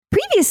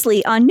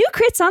Previously on New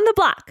Crits on the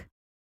Block.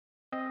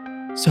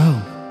 So,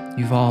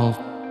 you've all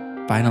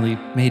finally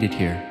made it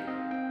here.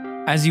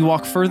 As you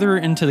walk further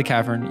into the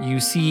cavern, you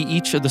see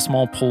each of the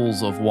small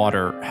pools of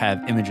water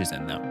have images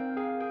in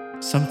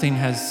them. Something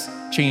has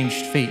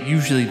changed fate.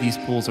 Usually these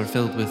pools are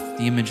filled with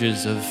the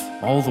images of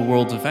all the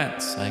world's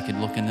events. I could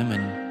look in them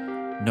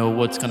and know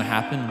what's going to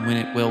happen, when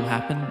it will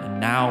happen, and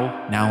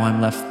now I'm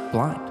left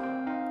blind.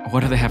 What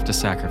do they have to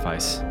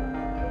sacrifice?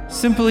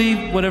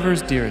 Simply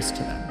whatever's dearest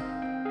to them.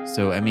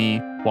 So Emmy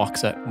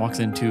walks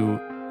into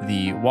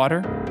the water,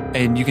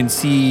 and you can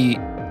see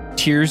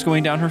tears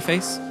going down her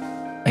face.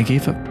 I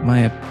gave up my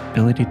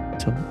ability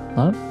to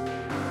love?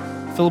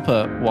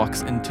 Philippa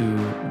walks into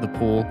the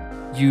pool.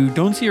 You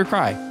don't see her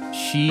cry.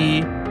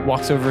 She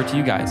walks over to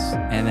you guys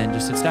and then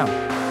just sits down.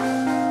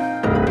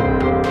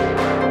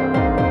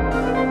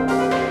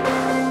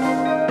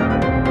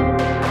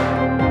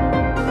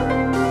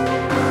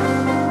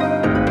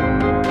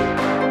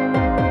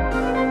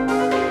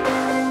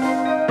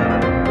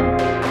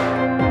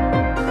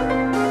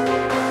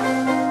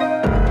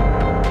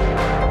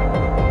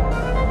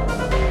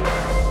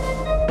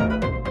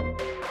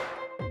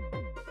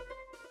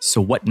 So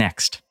what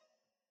next?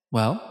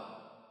 Well,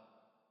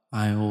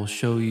 I will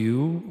show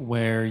you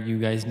where you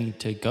guys need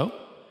to go,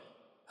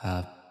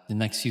 the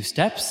next few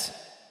steps,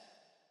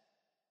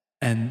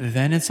 and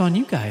then it's on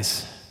you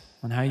guys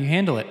on how you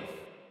handle it.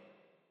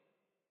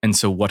 And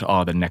so what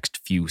are the next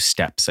few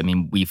steps? I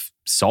mean, we've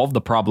solved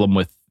the problem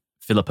with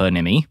Philippa and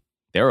Emmy.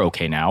 They're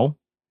okay now.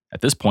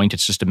 At this point,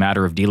 it's just a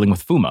matter of dealing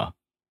with Fuma.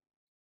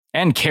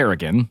 And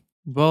Kerrigan.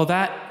 Well,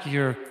 that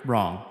you're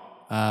wrong.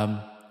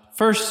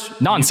 First...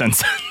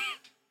 Nonsense.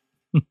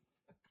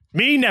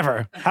 Me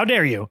never. How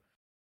dare you?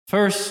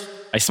 First,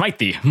 I smite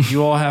thee.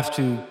 you all have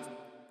to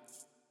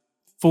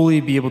fully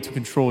be able to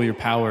control your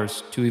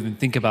powers to even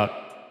think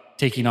about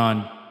taking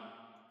on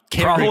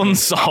Kerrigan. Problem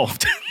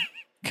solved.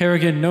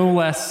 Kerrigan, no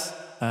less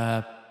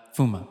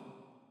Fuma.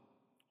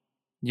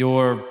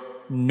 You're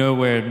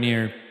nowhere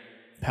near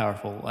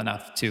powerful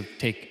enough to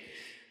take...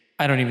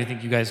 I don't even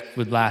think you guys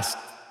would last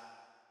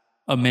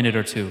a minute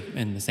or two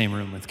in the same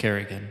room with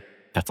Kerrigan.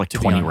 That's like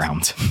 20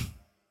 rounds.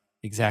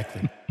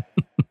 Exactly.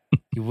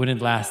 You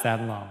wouldn't last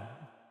that long.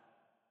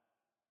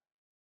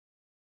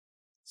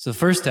 So the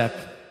first step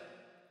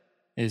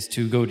is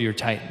to go to your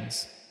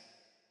Titans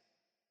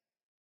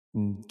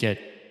and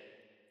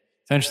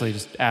essentially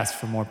just ask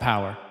for more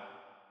power.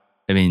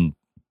 I mean,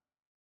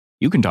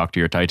 you can talk to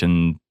your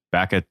Titan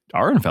back at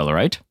Arenfell,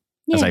 right?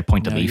 Yeah. As I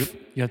point to No, Leaf.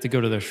 you have to go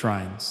to their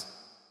shrines.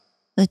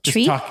 The Just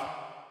tree? talk.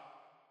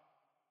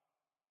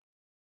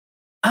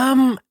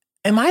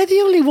 Am I the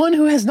only one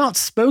who has not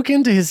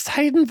spoken to his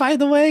Titan, by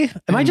the way?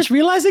 Am I just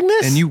realizing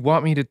this? And you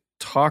want me to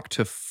talk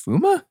to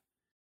Fuma?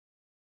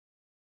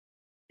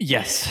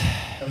 Yes.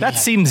 That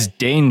seems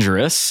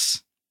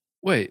dangerous.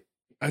 Wait,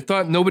 I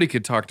thought nobody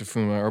could talk to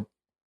Fuma,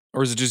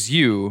 or is it just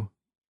you?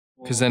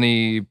 Because then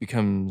he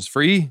becomes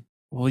free?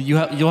 Well,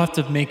 you'll have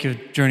to make your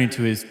journey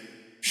to his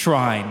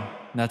shrine.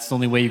 That's the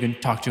only way you can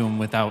talk to him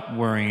without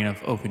worrying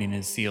of opening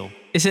his seal.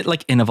 Is it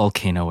like in a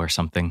volcano or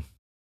something?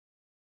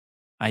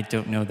 I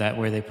don't know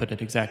where they put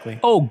it exactly.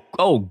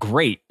 Oh,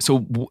 great.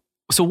 So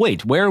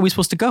wait, where are we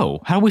supposed to go?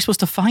 How are we supposed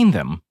to find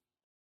them?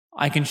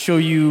 I can show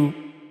you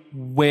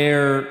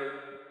where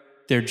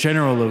their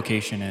general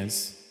location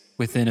is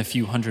within a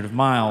few hundred of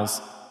miles,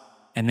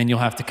 and then you'll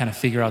have to kind of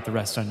figure out the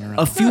rest on your own.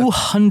 A few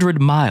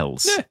hundred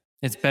miles. Yeah.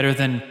 It's better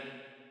than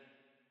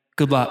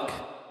good luck.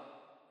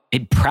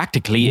 It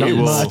practically Not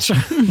is.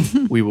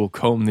 much. We will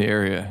comb the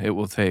area. It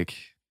will take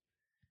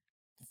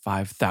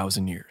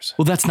 5,000 years.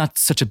 Well, that's not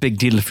such a big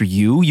deal for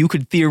you. You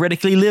could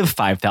theoretically live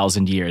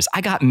 5,000 years.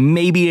 I got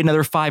maybe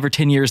another 5 or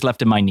 10 years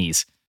left in my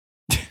knees.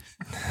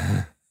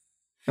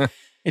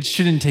 It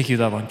shouldn't take you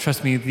that long.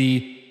 Trust me,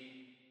 the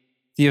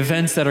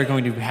events that are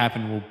going to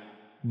happen will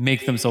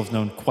make themselves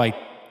known quite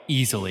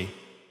easily.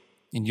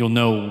 And you'll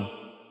know.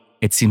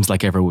 It seems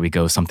like everywhere we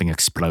go, something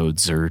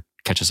explodes or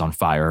catches on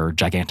fire, or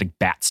gigantic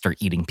bats start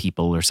eating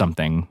people or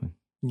something.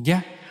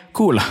 Yeah.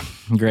 Cool.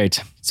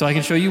 Great. So I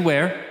can show you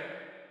where.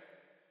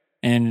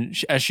 And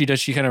as she does,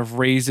 she kind of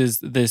raises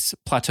this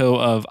plateau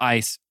of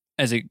ice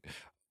as it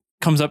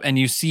comes up, and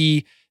you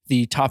see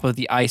the top of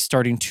the ice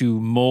starting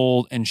to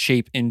mold and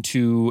shape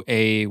into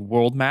a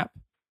world map.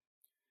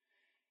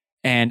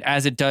 And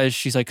as it does,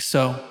 she's like,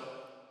 so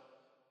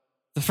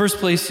the first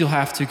place you'll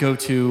have to go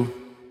to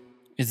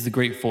is the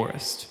Great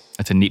Forest.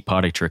 That's a neat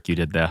potty trick you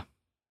did there.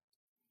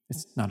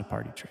 It's not a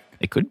party trick.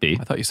 It could be.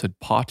 I thought you said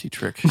potty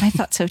trick. I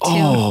thought so too.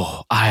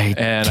 Oh, I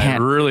And I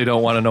can't. really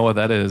don't want to know what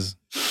that is.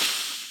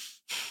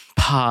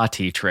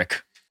 Potty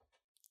trick.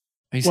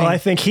 Are you Well, I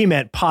saying think he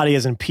meant potty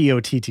as in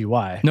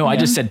P-O-T-T-Y. No, I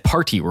just said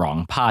party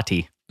wrong.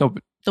 Potty. No,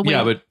 but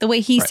The way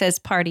he right. says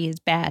party is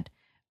bad,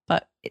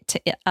 but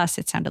to us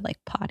it sounded like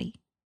potty.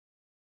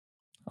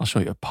 I'll show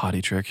you a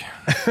potty trick.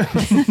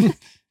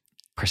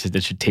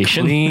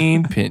 Prestidigitation.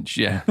 Clean pinch,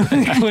 yeah.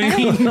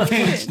 clean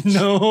pinch?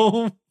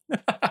 No.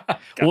 Well,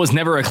 it was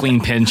never a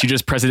clean pinch. You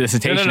just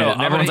prestidigitation it.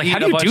 And everyone's like, how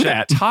do you do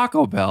that?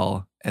 Taco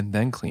Bell and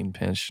then clean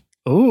pinch.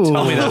 Ooh.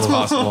 Tell me that's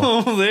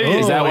possible.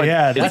 Is that what?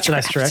 Yeah, is- that's a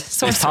nice trick.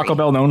 Is Taco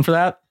Bell known for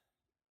that?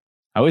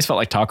 I always felt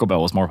like Taco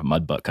Bell was more of a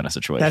mud butt kind of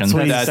situation. That's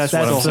what That's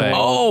what I'm also- saying.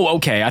 Oh,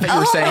 okay. I thought you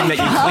were saying that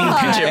you clean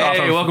pinch it off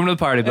Hey, of. welcome to the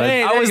party, bud.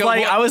 Hey, I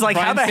was like,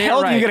 how the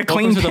hell do you get a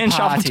clean pinch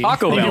off of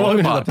Taco You're Bell?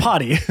 welcome to the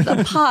potty.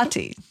 The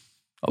potty.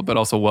 Oh, but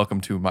also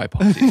welcome to my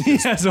party.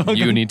 Yes, welcome.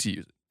 You need to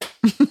use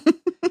it.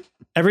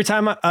 Every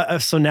time,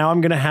 so now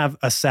I'm going to have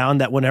a sound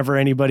that whenever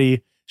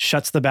anybody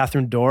shuts the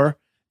bathroom door,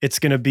 it's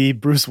going to be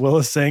Bruce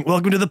Willis saying,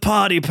 "Welcome to the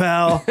potty,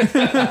 pal."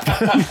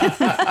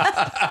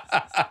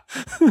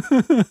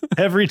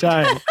 Every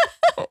time.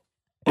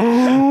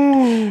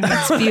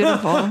 That's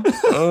beautiful.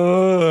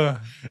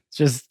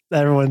 Just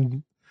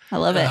everyone, I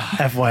love it.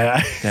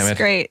 FYI. Damn It's it.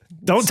 great.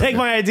 Don't take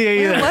my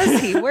idea Where either.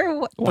 was he?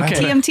 Where? Okay.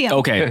 TM.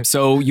 Okay,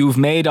 so you've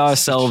made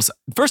ourselves.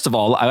 First of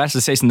all, I have to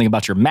say something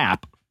about your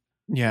map.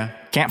 Yeah.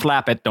 Can't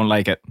flap it. Don't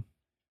like it.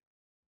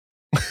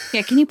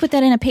 Yeah, can you put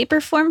that in a paper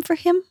form for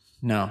him?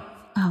 No.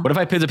 Oh. What if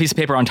I put a piece of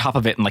paper on top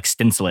of it and like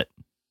stencil it?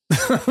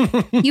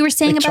 You were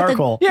saying Like about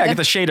charcoal. Yeah, get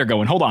the shader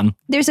going. Hold on.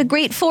 there's a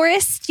great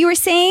forest. You were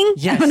saying.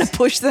 Yes. I'm going to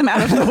push them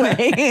out of the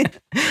way.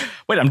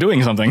 Wait, I'm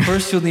doing something.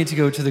 First, you'll need to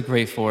go to the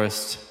Great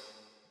Forest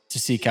to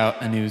seek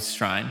out a new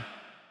shrine.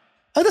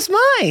 Oh, that's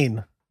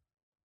mine.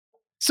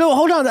 So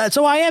hold on.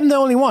 So I am the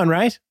only one,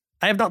 right?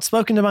 I have not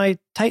spoken to my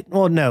Titan.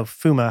 Well, no,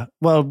 Fuma.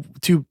 Well,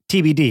 to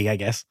TBD, I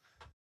guess.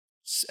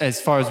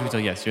 As far as we tell,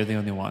 yes, you're the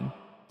only one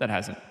that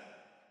hasn't.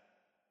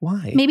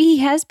 Why? Maybe he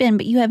has been,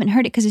 but you haven't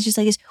heard it because it's just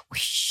like this.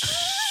 Whoosh.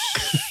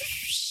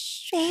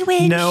 Hey,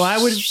 witch. No, I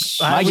would.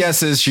 My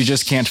guess is she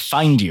just can't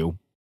find you.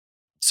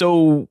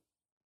 So,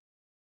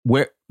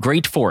 where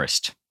Great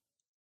Forest?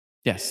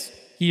 Yes,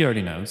 he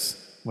already knows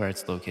where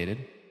it's located.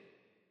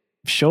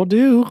 Sure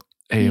do.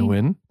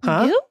 Aowen.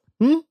 Huh?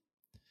 You?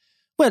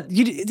 Well,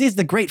 it is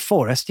the Great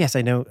Forest. Yes,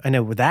 I know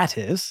where that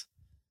is.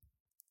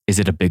 Is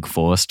it a big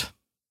forest?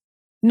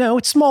 No,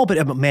 it's small,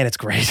 but man, it's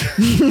great.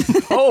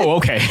 Oh,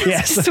 okay.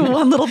 Yes. Just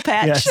one little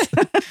patch. Yes.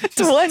 It's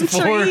one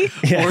tree.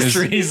 Yes.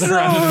 trees So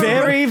around.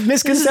 Very This is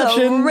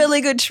misconception. a really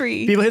good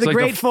tree. People hear the It's like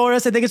Great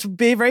Forest. I think it's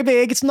very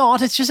big. It's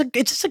not. It's just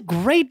a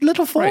great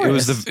little forest.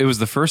 Right. It was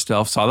the first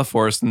elf saw the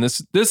forest, and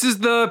this is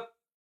the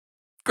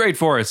great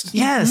forest.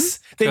 Yes.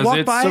 They 'Cause walk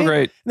it's by. so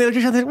great. They look at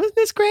each other. Isn't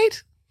this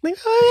great? Like,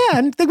 oh yeah,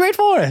 and the Great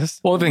Forest.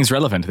 Well, everything's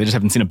relevant. They just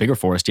haven't seen a bigger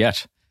forest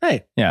yet.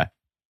 Right.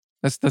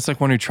 That's like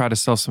when you try to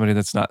sell somebody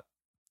that's not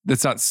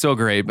so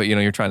great, but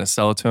you're trying to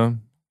sell it to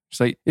them. It's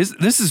like,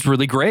 this is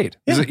really great.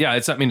 Yeah.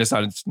 It's not. I mean, it's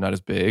not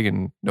as big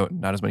and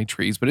not as many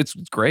trees, but it's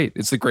great.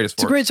 It's the greatest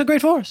forest. It's a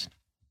great forest.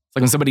 It's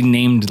like when somebody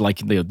named like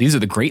these are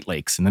the Great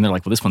Lakes, and then they're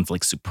like, well, this one's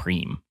like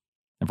supreme.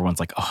 Everyone's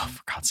like, oh,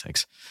 for God's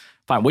sakes.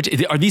 Fine.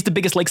 Are these the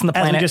biggest lakes on the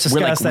As planet? we just We're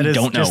discussed, like, that we is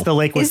don't know. just the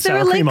lake with Is there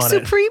sour a cream lake on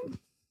it. supreme?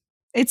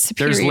 It's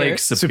superior. There's Lake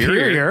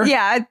Superior.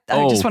 Yeah,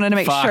 I just wanted to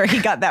make fuck. sure he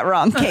got that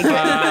wrong. Okay, good.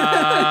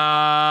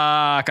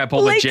 Fuck, I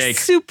pulled a Lake Jake.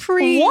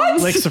 Supreme.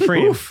 Lake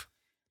Supreme.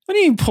 What do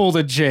you mean pulled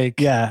a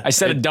Jake? Yeah. I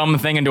said a dumb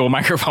thing into a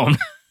microphone.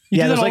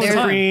 Yeah, do there's that Lake all the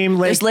time. Supreme,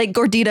 Lake There's Lake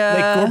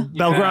Gordita.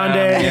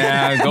 Belgrande.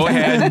 Yeah, go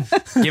ahead.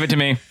 Give it to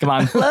me. Come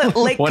on.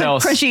 Lake What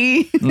else?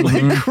 Crunchy.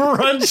 Mhm.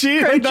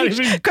 Crunchy. Like not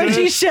even Crunchy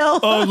good. shell.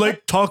 Oh,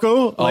 like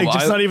taco? Like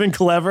just not even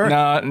clever?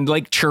 No,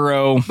 like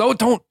churro. No,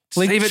 don't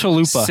Lake save it.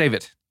 Chalupa. Save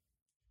it.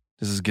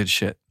 This is good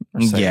shit.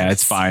 Save Yeah, it.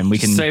 it's fine. We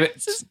can. Save it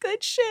This is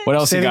good shit. What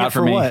else Saving you it got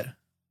for me? what?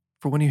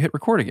 for when you hit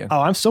record again. Oh,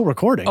 I'm still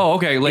recording. Oh,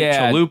 okay. Lake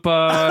Yeah.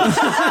 Chalupa.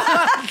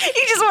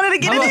 He just wanted to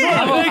get it in.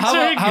 How about, Make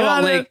sure you how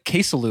about got it. Lake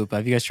Quesalupa?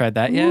 Have you guys tried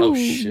that yet? Ooh.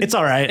 It's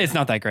all right. It's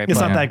not that great. It's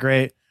but- not that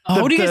great.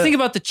 Oh, what do you guys The- think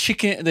about the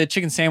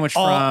chicken sandwich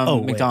Oh, from oh,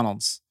 wait.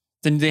 McDonald's?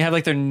 Then they have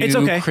like their new It's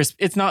okay. crisp.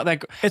 It's not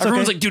that. It's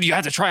Everyone's okay. like, dude, you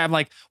have to try. I'm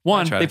like,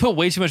 one, tried they it. put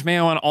way too much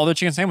mayo on all their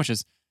chicken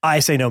sandwiches. I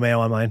say no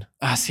mayo on mine.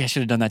 Ah, see, I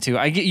should have done that too.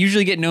 I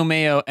usually get no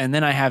mayo, and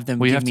then I have them.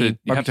 Well, you give have me to have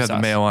barbecue the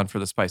sauce. mayo on for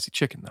the spicy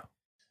chicken,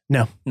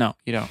 though. No,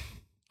 you don't.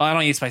 Well, I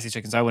don't eat spicy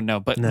chicken, so I wouldn't know.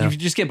 But No. you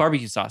just get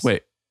barbecue sauce.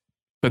 Wait,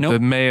 but Nope. the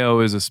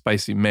mayo is a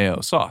spicy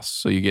mayo sauce,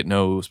 so you get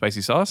no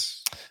spicy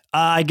sauce.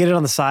 I get it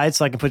on the side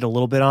so I can put a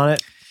little bit on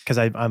it because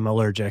I'm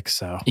allergic.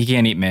 So You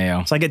can't eat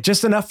mayo. I get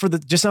just enough for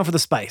the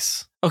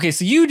spice. Okay,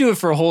 so you do it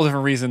for a whole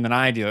different reason than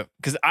I do it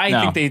because I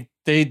No. think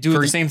they do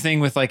For- the same thing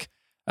with like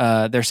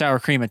their sour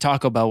cream at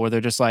Taco Bell where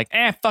they're just like,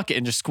 fuck it,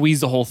 and just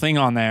squeeze the whole thing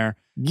on there.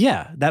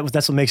 Yeah,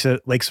 that's what makes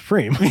it Lake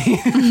Supreme.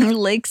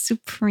 Lake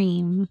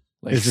Supreme.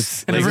 Like, Is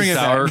it- And like bring it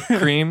sour back.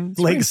 cream.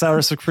 Lake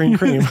Sour Supreme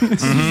Cream.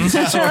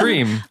 Mhm.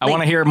 Cream. I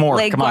want to hear more.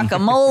 Lake Come on.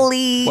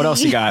 guacamole. What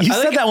else you got? You I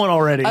said like- that one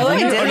already. I like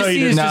You it. did? Or no, She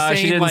you just No, she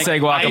saying, didn't like, say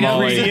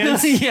guacamole.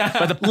 ingredients. Yeah.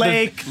 But the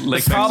Lake.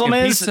 Lake problem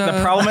Mexican is pizza.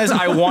 the problem is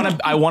I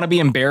want to be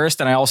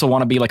embarrassed and I also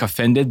want to be like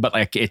offended, but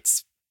like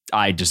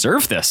I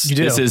deserve this. You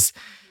do. This is,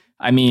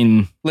 I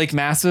mean, Lake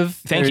Massive.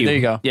 thank you. There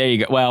you go. There you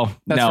go. Well,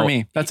 That's no, for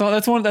me. That's all.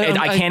 That's one. That,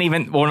 I can't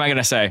even. What am I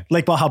gonna say?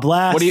 Lake Baja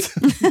Blast. What do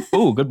you?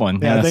 Ooh, good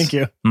one. Yeah, thank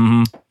you.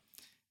 Mm-hmm.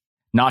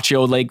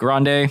 Nacho Lake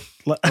Grande.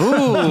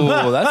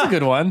 Ooh, that's a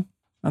good one.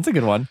 That's a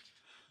good one.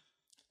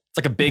 It's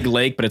like a big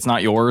lake, but it's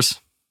not yours.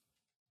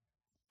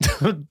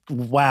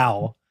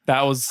 Wow.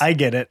 That was. I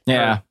get it.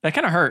 Yeah. That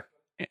kind of hurt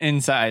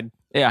inside.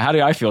 Yeah, how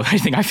do I feel? How do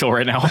you think I feel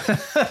right now?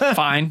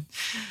 Fine.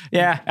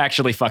 Yeah,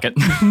 actually, fuck it.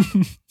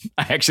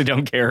 I actually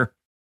don't care.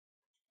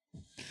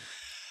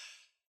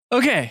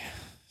 Okay.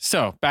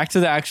 So back to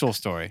the actual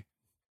story.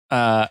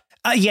 Yeah,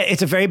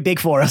 it's a very big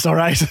forest, all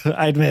right?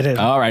 I admit it.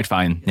 All right,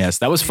 fine. Yes,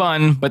 that was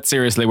fun, but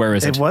seriously, where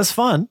is It it? was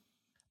fun.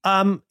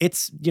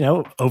 It's,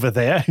 over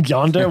there,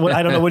 yonder.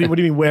 I don't know. What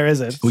do you mean, where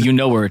is it? Well, you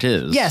know where it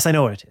is. Yes, I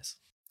know where it is.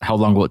 How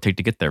long will it take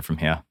to get there from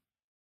here?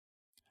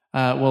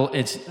 Well,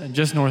 it's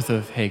just north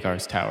of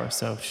Hagar's tower,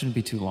 so it shouldn't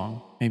be too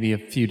long. Maybe a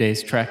few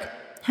days trek.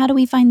 How do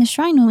we find the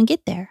shrine when we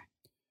get there?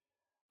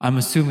 I'm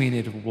assuming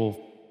it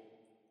will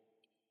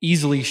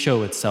easily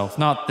show itself.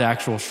 Not the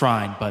actual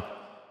shrine, but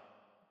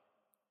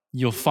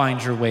you'll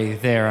find your way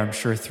there, I'm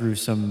sure, through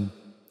some...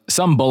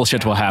 Some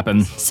bullshit will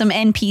happen. Some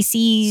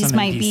NPCs Some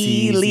might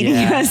be NPCs, leading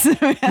yeah. us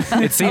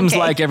around. It seems Okay.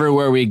 like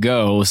everywhere we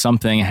go,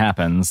 something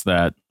happens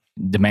that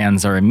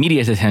demands our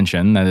immediate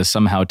attention that is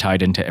somehow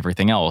tied into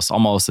everything else,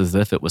 almost as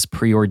if it was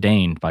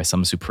preordained by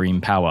some supreme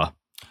power.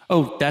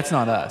 Oh, that's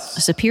not A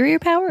us. superior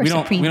power or We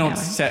don't supreme power?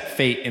 set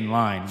fate in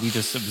line. We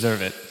just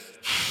observe it.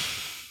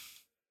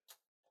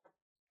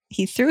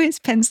 He threw his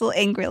pencil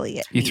angrily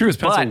at He me. threw his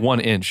pencil But- 1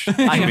 inch.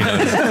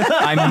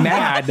 I'm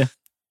mad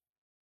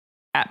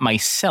at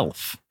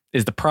myself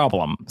is the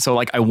problem.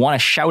 So I want to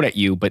shout at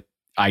you, but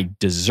I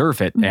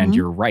deserve it, and Mhm.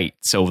 you're right.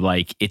 So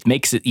it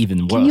makes it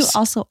even Can you worse.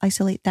 also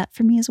isolate that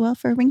for me as well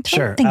for a ringtone?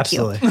 Sure, Thank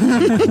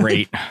absolutely.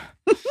 Great.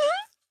 you.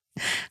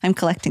 I'm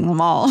collecting them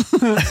all.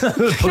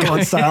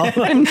 Pokemon style.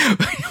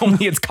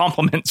 Only it's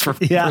compliments for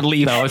Yeah.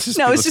 relief. No, it's just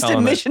No, people it's just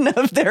telling that admission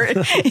of their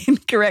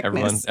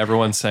incorrectness.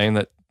 everyone's saying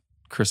that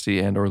Christy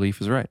and or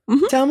Leaf is right.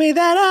 Tell me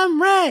that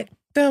I'm right.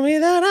 Tell me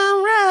that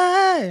I'm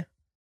right.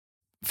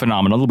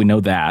 Phenomenal. We know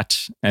that.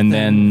 And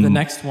then the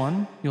next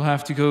one, you'll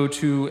have to go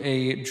to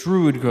a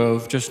druid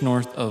grove just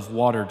north of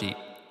Waterdeep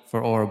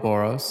for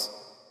Ouroboros.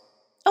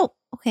 Oh,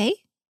 okay.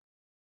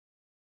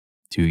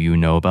 do you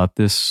know about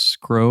this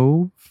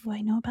grove? Do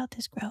I know about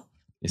this grove?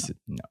 Is it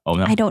no? Oh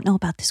no. I don't know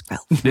about this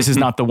grove. This is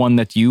not the one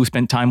that you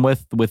spent time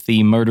with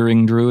the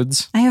murdering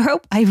druids.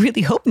 I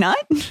really hope not.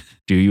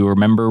 Do you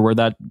remember where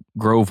that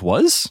grove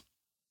was?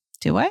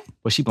 Do I?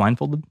 Was she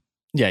blindfolded?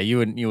 Yeah, you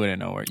wouldn't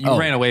know where. You Oh.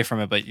 ran away from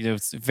it, but it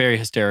was very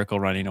hysterical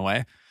running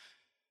away.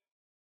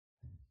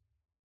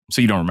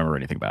 So you don't remember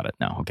anything about it?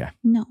 No. Okay.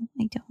 No,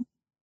 I don't.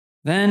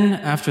 Then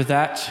after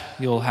that,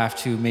 you'll have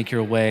to make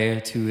your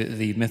way to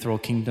the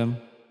Mithril Kingdom,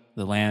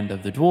 the land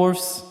of the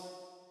dwarfs,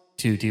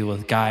 to deal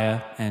with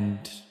Gaia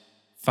and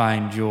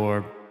find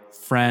your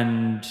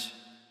friend,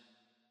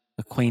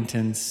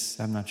 acquaintance.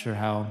 I'm not sure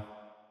how.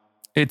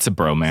 It's a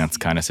bromance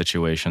kind of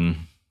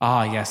situation.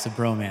 Ah, yes, a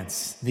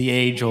bromance, the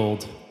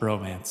age-old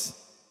bromance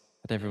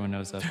that everyone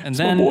knows of. And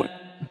my then boy.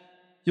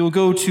 you'll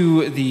go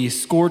to the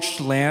scorched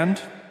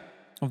land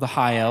of the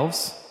High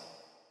Elves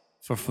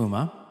for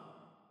Fuma.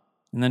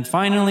 And then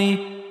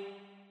finally,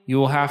 you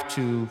will have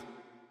to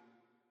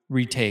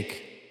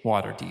retake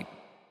Waterdeep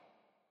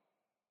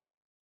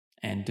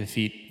and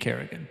defeat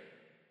Kerrigan.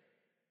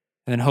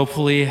 And then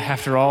hopefully,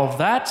 after all of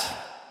that,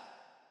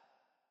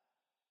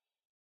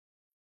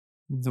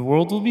 the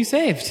world will be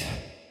saved.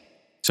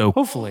 So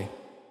Hopefully.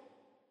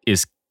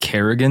 is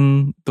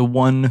Kerrigan the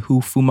one who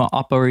Fuma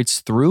operates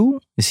through?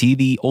 Is he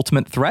the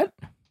ultimate threat?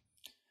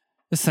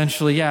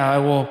 Essentially, yeah,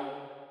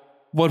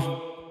 what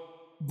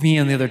me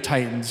and the other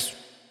Titans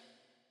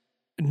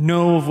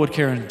know of what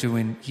Karen's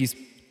doing.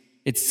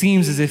 It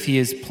seems as if he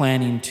is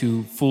planning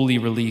to fully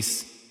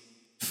release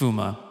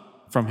Fuma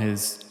from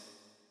his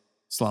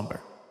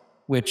slumber,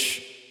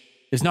 which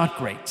is not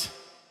great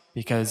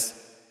because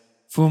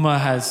Fuma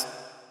has.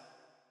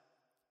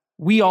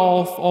 We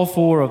all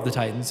four of the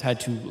Titans had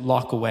to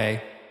lock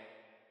away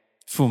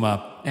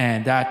Fuma,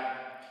 and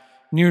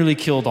that nearly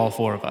killed all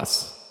four of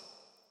us.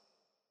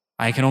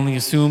 I can only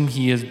assume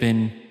he has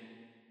been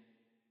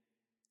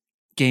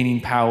gaining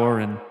power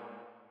and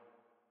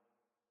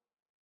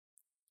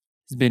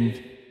has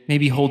been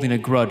maybe holding a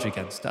grudge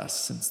against us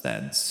since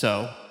then.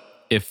 So,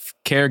 If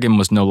Kerrigan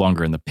was no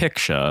longer in the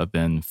picture,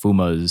 then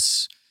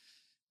Fuma's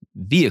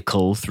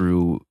vehicle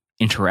through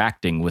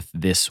interacting with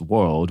this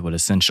world would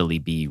essentially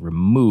be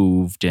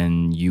removed,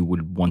 and you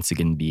would once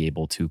again be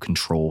able to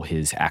control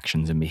his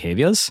actions and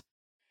behaviors.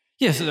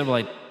 yes, they're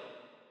like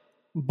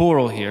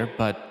Boral here,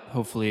 but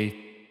hopefully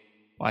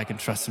I can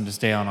trust him to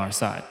stay on our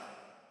side.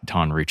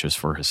 Ton reaches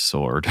for his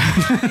sword.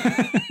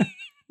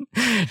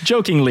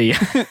 Jokingly.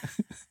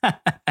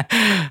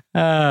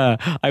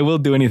 I will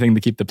do anything to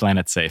keep the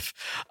planet safe.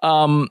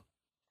 Turn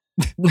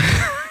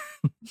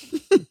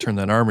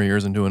that armor of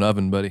yours into an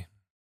oven, buddy.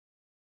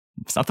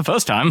 It's not the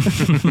first time.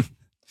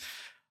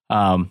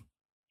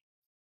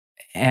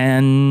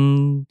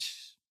 And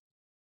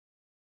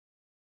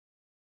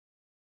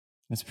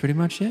That's pretty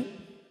much it,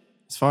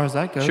 as far as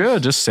that goes. sure,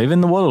 just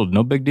saving the world.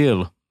 No big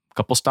deal.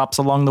 Couple stops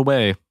along the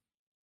way.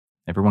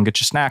 Everyone get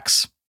your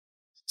snacks.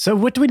 So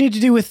what do we need to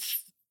do with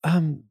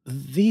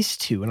these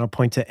two? And I'll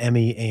point to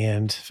Emmy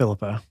and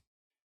Philippa.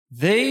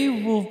 They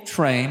will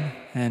train,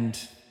 and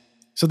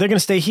So they're going to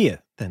stay here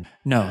then.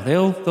 no,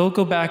 they'll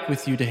go back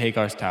with you to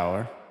Hagar's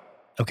tower.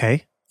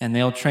 Okay. And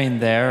they'll train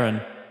there,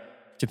 and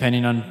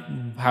depending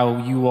on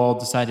how you all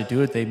decide to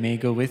do it, they may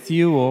go with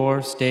you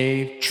or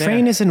stay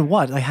Train there. is in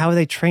what? Like, how are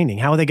they training?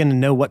 How are they going to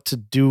know what to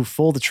do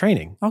for the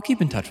training? I'll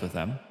keep in touch with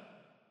them.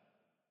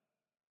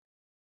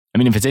 I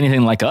mean, if it's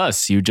anything like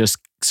us, you just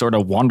sort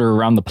of wander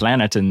around the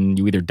planet and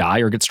you either die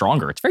or get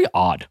stronger. It's very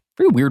odd.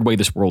 Very weird way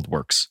this world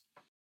works.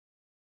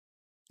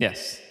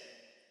 Yes.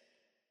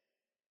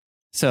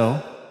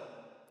 So,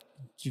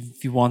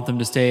 if you want them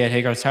to stay at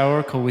Hagar's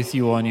Tower, go with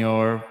you on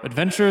your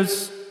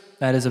adventures,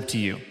 that is up to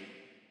you.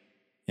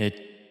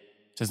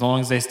 As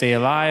long as they stay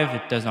alive,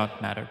 it does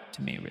not matter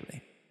to me,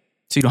 really.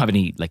 So you don't have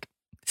any like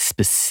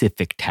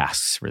specific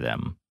tasks for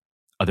them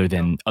other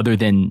than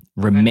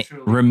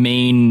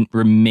remain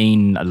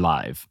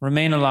alive.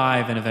 Remain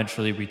alive and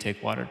eventually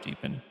retake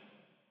Waterdeep.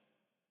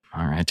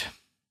 All right.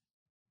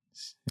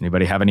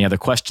 Anybody have any other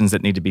questions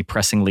that need to be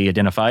pressingly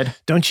identified?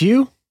 Don't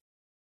you?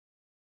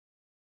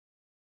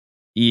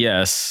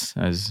 Yes.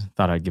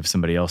 Thought I'd give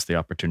somebody else the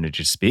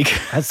opportunity to speak.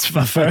 That's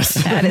my first.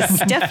 That is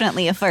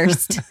definitely a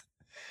first.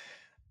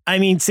 I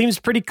mean, seems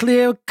pretty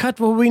clear cut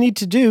what we need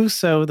to do.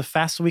 So the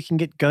faster we can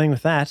get going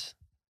with that.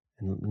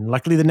 And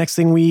luckily, the next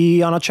thing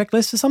on our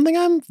checklist is something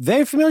I'm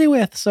very familiar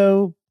with.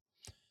 So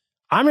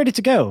I'm ready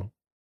to go.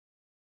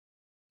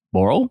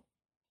 Laurel,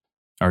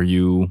 are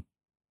you?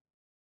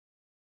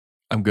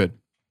 I'm good.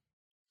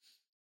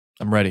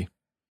 I'm ready.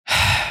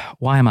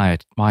 Why am I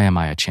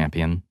a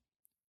champion?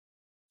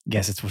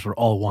 Guess it's what we're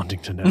all wanting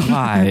to know.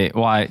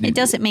 Why? It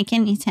doesn't make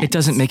any sense. It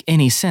doesn't make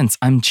any sense.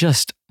 I'm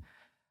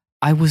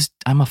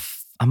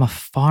a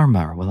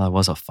farmer. Well, I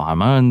was a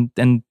farmer, and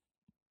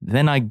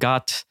then I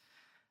got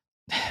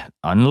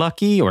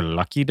unlucky or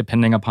lucky,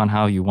 depending upon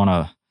how you want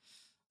to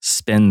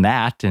spin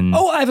that. And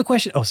Oh, I have a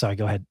question. Oh, sorry.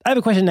 Go ahead. I have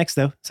a question next,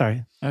 though.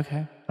 Sorry.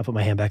 Okay. I'll put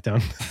my hand back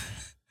down.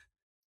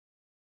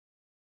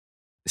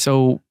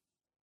 so,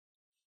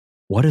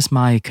 what is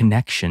my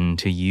connection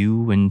to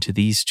you and to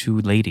these two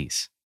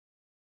ladies?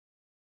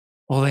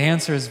 Well, the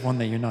answer is one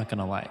that you're not going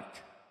to like.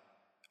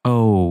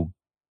 Oh,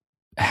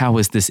 how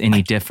is this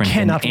any different than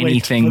cannot wait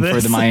anything for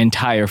this. my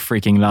entire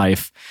freaking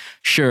life?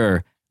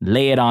 Sure,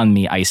 lay it on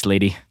me, Ice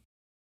Lady.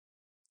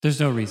 There's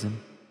no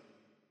reason.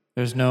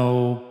 There's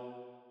no...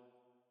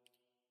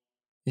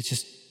 It's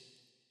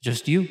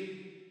just you.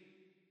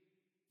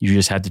 You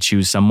just had to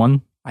choose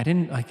someone?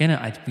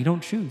 We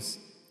don't choose.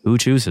 Who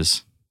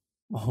chooses?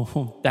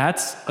 Oh,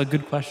 that's a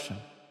good question.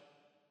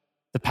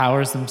 The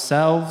powers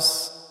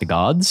themselves, The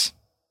gods?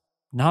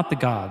 not the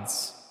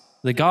gods.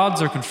 The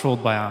gods are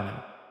controlled by Anu.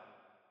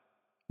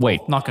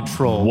 Wait, Not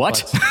controlled.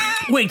 What? but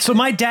Wait, so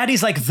my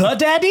daddy's like the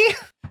daddy?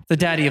 The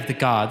daddy of the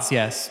gods,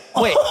 yes.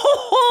 Wait.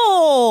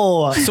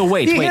 Oh! So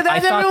wait. You hear that, I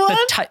thought everyone?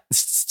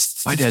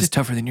 My dad's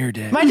tougher than your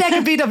dad. My dad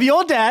can beat up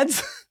your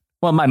dad's.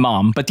 Well, my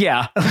mom, but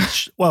yeah,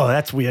 Well,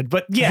 that's weird,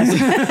 but yes.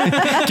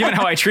 given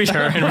how I treat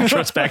her in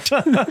retrospect.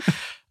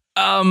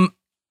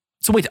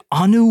 So wait,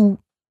 Anu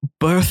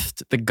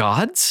birthed the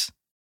gods?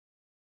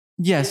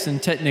 Yes,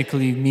 and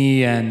technically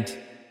me and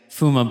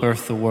Fuma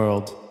birthed the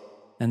world,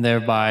 and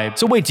thereby...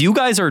 So wait, you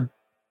guys are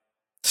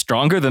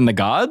stronger than the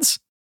gods?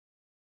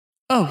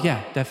 Oh,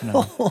 yeah,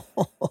 definitely.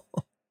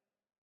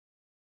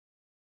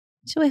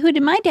 So wait, who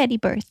did my daddy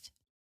birth?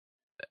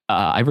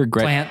 I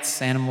regret.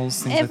 Plants,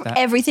 animals, things like that.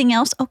 Everything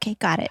else? Okay,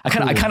 got it. I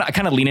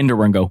kind of lean into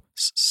her and go,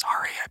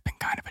 "Sorry, I've been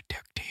kind of a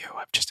dick to you.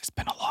 It's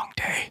been a long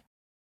day."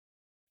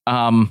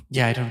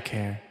 Yeah, I don't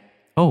care.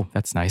 Oh,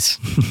 that's nice.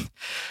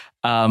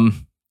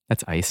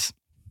 That's ice.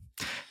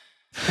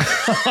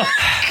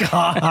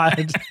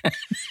 God.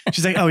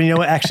 She's like, oh, you know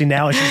what? Actually,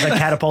 now she's like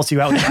catapults you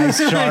out with ice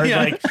shard, Yeah.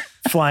 like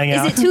flying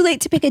out. Is it too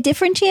late to pick a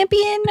different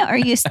champion? Are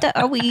you stuck?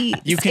 Are we?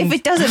 You can- If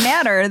it doesn't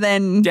matter,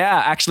 then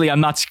Yeah, actually, I'm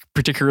not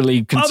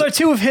particularly. Oh, there are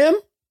two of him?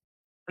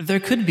 There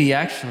could be,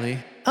 actually.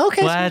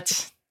 Okay.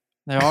 What?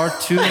 There are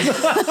two.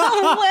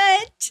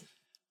 what?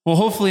 Well,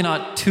 hopefully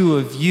not two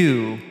of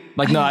you.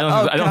 Like, no,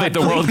 I don't think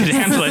the world could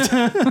handle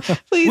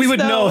it. Please We would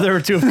no. know there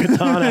were two of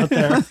Catan out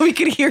there. We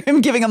could hear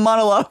him giving a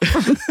monologue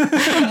from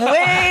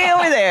way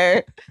over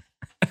there.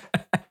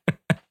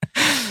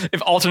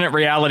 If alternate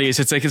realities,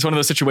 it's like it's one of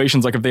those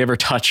situations like if they ever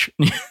touch,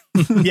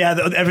 Yeah,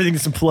 everything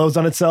just implodes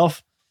on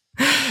itself.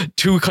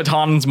 two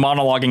Catans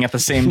monologuing at the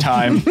same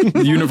time.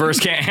 The universe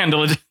can't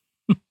handle it.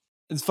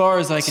 As far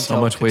as I can So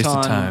tell, much wasted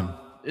Catan time.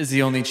 is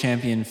the only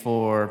champion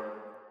for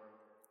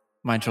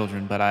my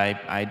children, but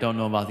I don't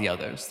know about the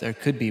others. There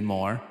could be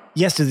more.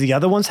 Yes, do the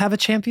other ones have a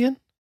champion?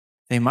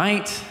 They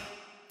might.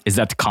 Is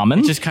that common?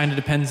 It just kind of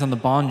depends on the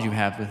bond you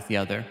have with the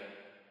other.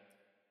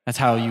 That's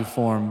how you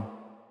form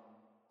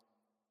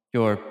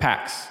your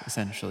packs,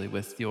 essentially,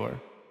 with the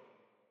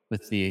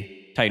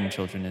Titan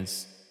children,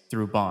 is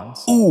through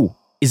bonds. Ooh,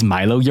 is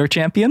Milo your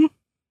champion?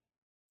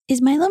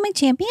 Is Milo my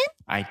champion?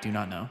 I do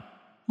not know.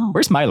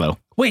 Where's Milo?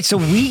 Wait, so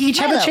we each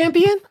have a Milo.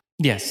 champion?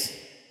 Yes,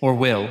 or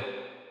will.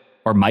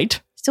 Or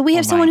might? So we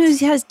have Or someone might.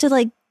 who has to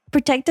like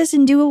protect us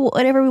and do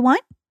whatever we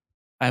want.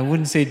 I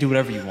wouldn't say do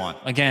whatever you want.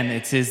 Again,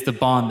 it is the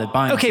bond that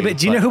binds Okay, but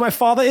do you know who my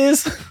father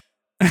is?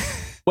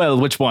 Well,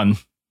 which one?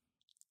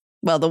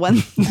 Well, the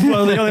one.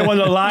 Well, the only one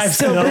alive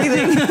still.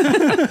 breathing.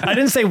 I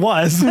didn't say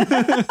was.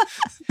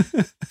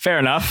 Fair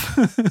enough.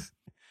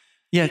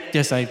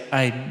 Yes,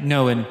 I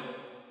know, and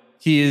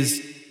he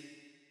is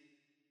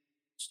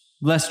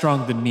less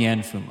strong than me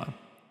and Fuma.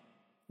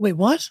 Wait,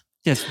 what?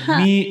 Yes,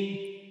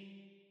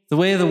 the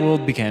way the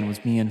world began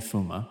was me and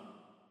Fuma.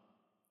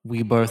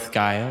 We birthed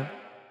Gaia,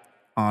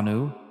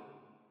 Anu,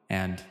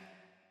 and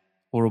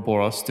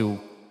Ouroboros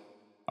through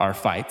our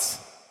fights.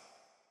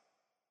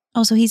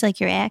 Oh, so he's like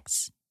your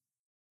ex.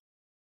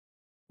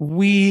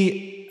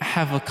 We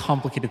have a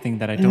complicated thing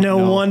that I don't No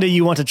know. wonder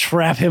you want to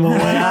trap him away.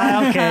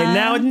 Okay,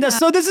 now,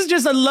 so this is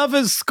just a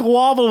lover's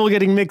squabble we're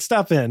getting mixed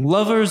up in.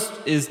 Lovers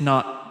is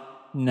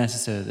not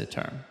necessarily the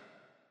term.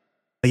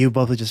 Are you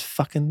both just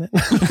fucking then?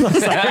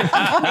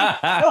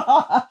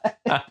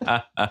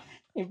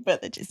 Your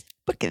brother just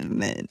fucking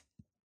man.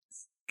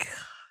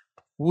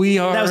 We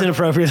are. That was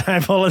inappropriate. I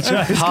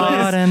apologize.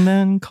 Hot and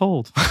then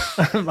cold.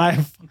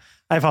 I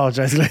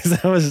apologize,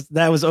 Liz.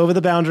 That was over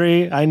the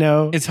boundary. I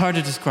know. It's hard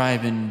to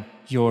describe in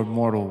your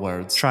mortal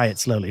words. Try it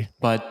slowly.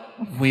 But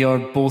we are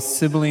both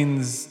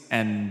siblings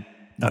and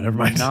Oh, never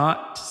mind.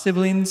 not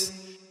siblings.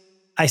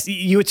 I see.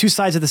 You were two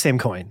sides of the same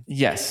coin.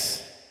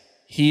 Yes.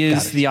 He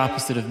is the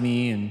opposite of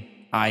me and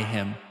I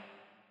him.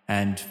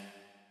 And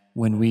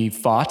when we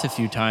fought a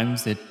few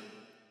times, it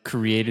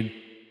created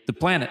the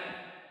planet.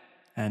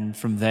 And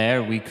from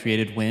there, we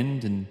created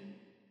wind and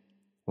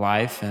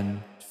life,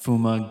 and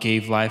Fuma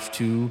gave life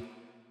to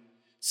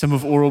some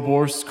of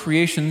Ouroboros'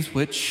 creations,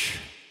 which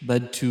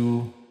led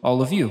to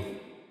all of you.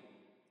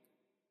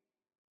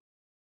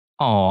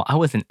 Oh, I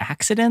was an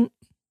accident?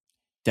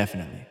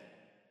 Definitely.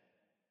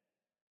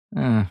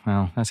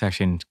 Well, that's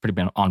actually pretty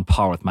been on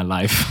par with my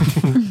life.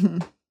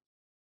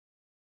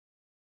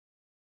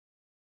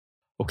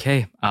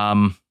 Okay.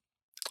 Are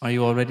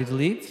you all ready to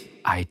leave?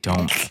 I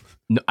don't.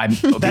 No, I'm.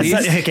 That's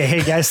not, okay,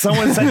 hey guys,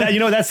 someone said that. You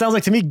know what that sounds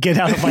like to me? Get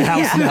out of my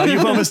house now.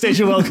 You both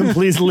station welcome.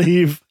 Please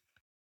leave.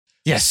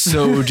 Yes.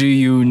 So, do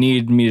you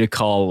need me to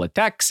call a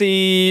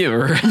taxi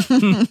or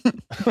An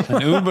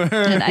Uber?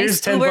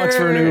 Here's $10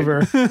 for an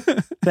Uber.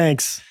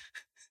 Thanks.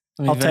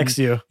 I'll text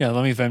you. Yeah,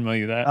 let me Venmo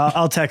you that.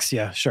 I'll text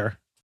you. Sure.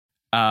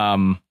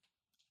 So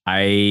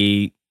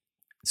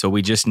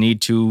we just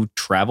need to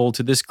travel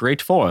to this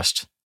great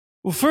forest.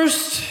 Well,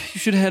 first, you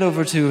should head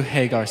over to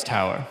Hagar's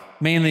tower.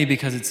 Mainly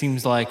because it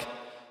seems like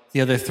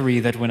the other three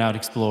that went out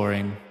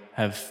exploring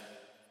have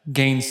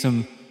gained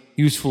some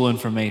useful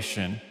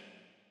information.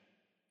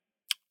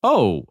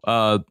 Oh,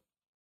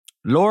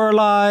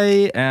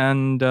 Lorelei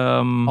and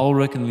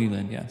Ulrich and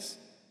Leland, yes.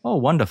 Oh,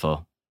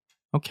 wonderful.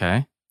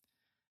 Okay.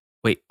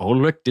 Wait,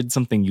 Ulrich did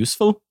something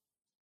useful?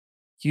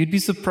 You'd be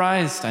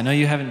surprised. I know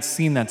you haven't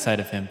seen that side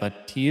of him,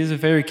 but he is a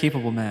very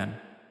capable man.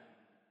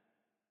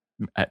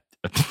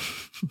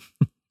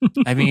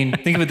 I mean,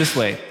 think of it this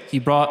way.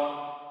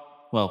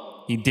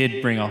 He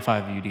did bring all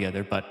five of you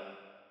together, but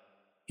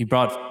he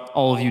brought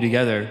all of you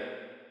together.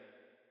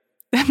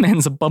 That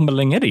man's a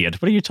bumbling idiot.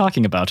 What are you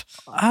talking about?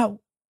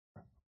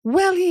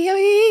 Well, he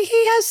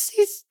has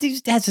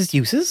his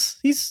uses.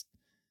 He's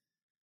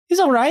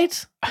all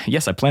right.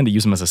 Yes, I plan to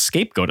use him as a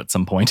scapegoat at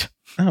some point.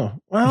 Oh,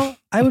 well,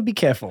 I would be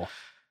careful.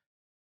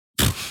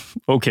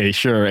 Okay,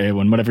 sure,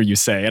 Eowyn, whatever you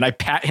say. And I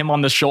pat him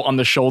on the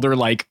shoulder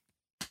like,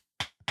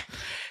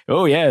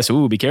 oh yes,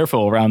 ooh, be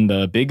careful around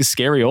the big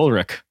scary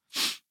Ulrich.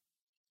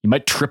 He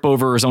might trip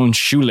over his own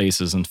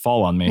shoelaces and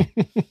fall on me.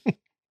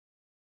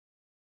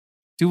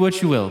 Do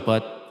what you will,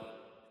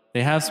 but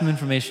they have some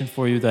information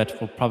for you that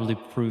will probably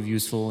prove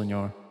useful in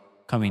your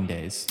coming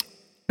days.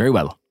 Very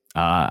well.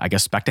 I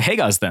guess back to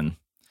Hagar's then. I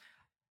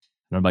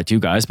don't know about you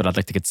guys, but I'd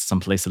like to get to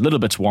someplace a little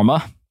bit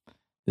warmer.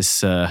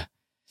 This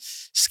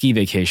ski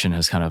vacation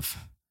has kind of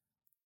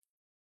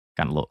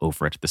gotten a little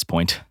over it at this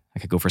point. I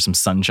could go for some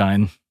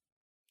sunshine.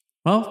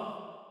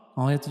 Well,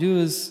 all you have to do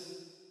is...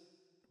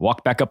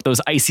 Walk back up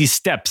those icy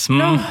steps.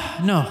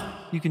 No,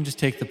 you can just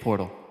take the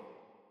portal.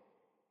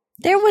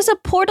 There was a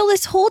portal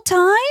this whole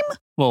time?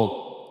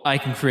 Well, I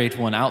can create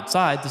one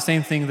outside, the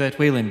same thing that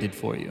Waylon did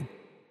for you.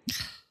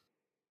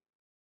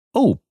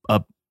 Oh,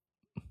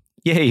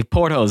 yay,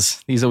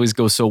 portals. These always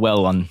go so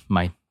well on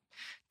my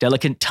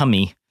delicate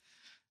tummy.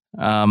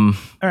 All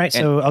right,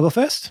 so I'll go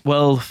first.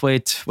 Well,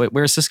 wait,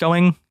 where's this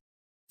going?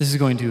 This is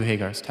going to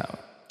Hagar's tower.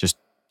 Just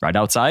right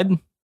outside?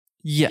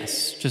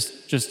 Yes,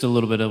 just a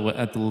little bit of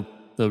at the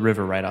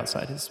river right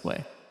outside his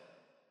way.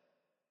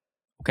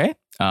 Okay.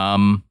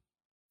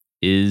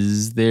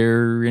 Is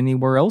there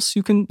anywhere else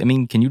you can...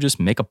 can you just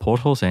make a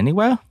portal to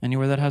anywhere?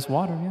 Anywhere that has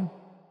water, yeah.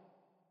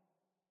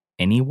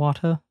 Any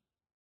water?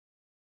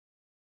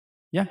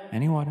 Yeah,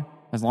 any water.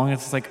 As long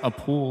as it's like a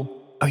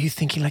pool. Are you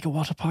thinking like a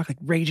water park, like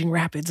Raging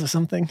Rapids or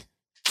something?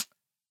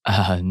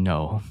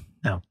 No.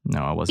 No.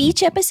 No, I wasn't.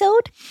 Beach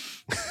episode?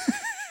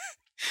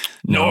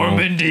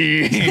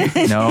 Normandy!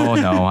 No,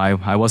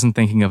 I wasn't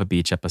thinking of a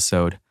beach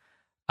episode.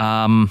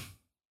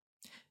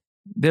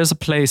 There's a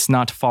place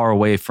not far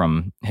away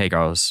from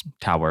Hagar's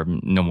tower,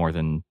 no more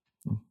than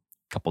a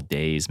couple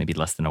days, maybe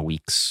less than a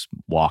week's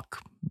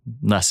walk,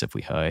 less if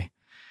we hurry.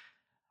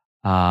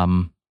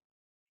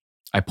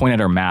 I point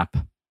at our map,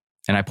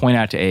 and I point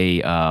at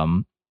a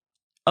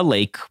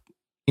lake,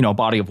 a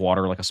body of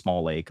water, like a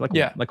small lake, like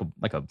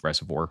a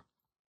reservoir.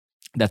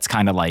 That's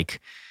kind of like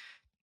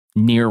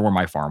near where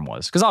my farm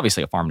was, because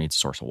obviously a farm needs a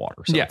source of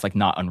water, so it's like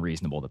not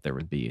unreasonable that there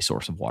would be a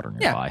source of water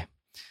nearby. Yeah.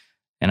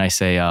 And I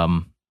say,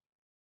 do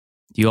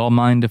you all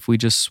mind if we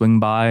just swing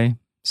by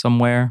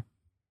somewhere?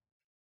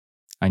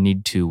 I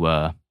need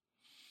to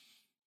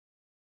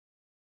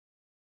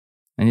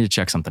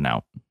check something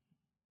out.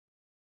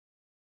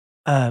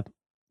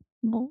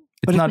 Well,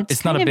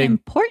 it's not a big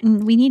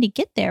important. We need to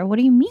get there. What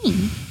do you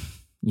mean?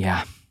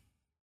 Yeah.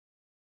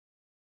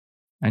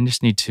 I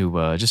just need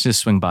to just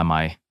swing by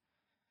my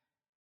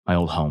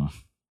old home.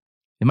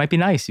 It might be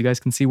nice. You guys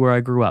can see where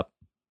I grew up.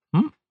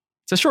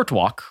 It's a short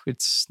walk.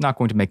 It's not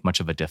going to make much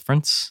of a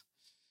difference.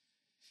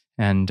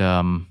 And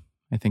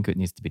I think it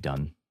needs to be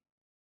done.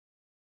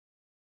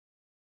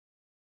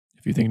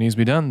 If you think it needs to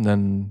be done,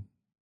 then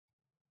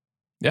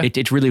yeah.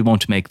 It really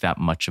won't make that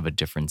much of a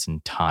difference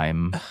in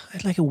time.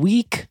 Like a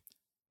week?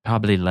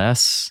 Probably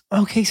less.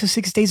 Okay, so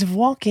 6 days of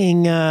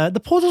walking.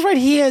 The portal's right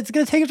here. It's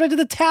going to take us right to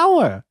the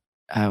tower.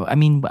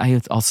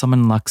 I'll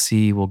summon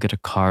Luxie. We'll get a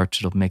cart.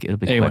 It'll be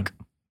quick.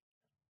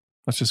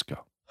 Let's just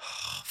go.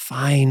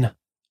 Fine.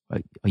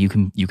 You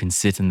can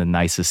sit in the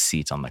nicest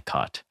seat on the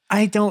cot.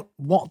 I don't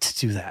want to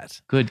do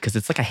that. Good, because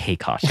it's like a hay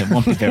cot. It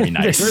won't be very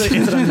nice. It really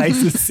isn't the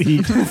nicest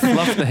seat.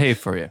 Fluff the hay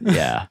for you.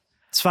 Yeah.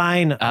 It's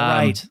fine. All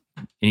right.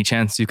 Any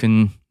chance you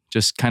can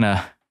just kind of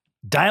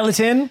dial it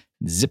in?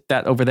 Zip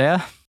that over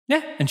there?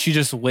 Yeah. And she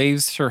just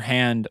waves her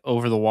hand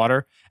over the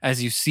water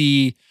as you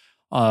see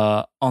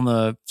on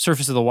the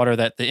surface of the water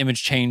that the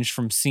image changed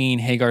from seeing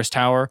Hagar's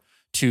tower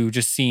to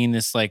just seeing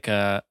this like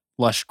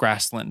lush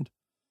grassland.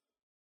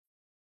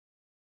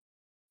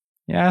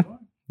 Yeah,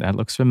 that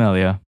looks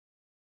familiar.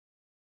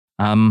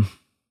 I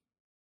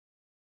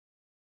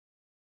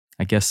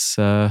guess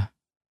who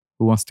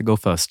wants to go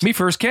first? Me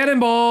first,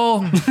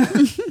 cannonball.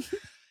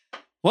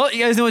 Well,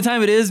 you guys know what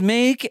time it is.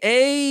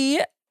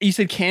 You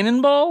said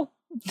cannonball?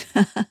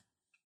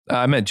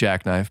 I meant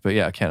jackknife, but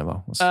yeah,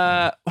 cannonball.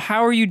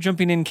 How are you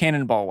jumping in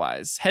cannonball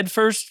wise? Head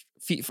first,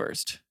 feet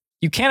first?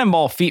 You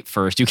cannonball feet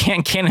first. You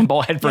can't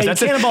cannonball head first. Yeah,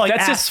 cannonball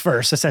ass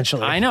first,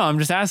 essentially. I know. I'm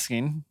just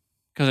asking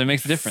because it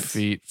makes a difference.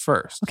 Feet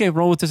first. Okay,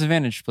 roll with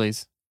disadvantage,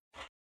 please.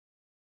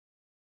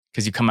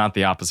 Because you come out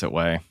the opposite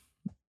way.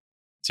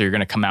 So you're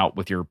going to come out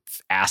with your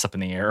ass up in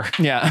the air.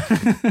 Yeah.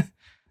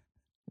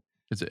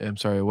 I'm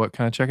sorry, what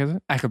kind of check is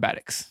it?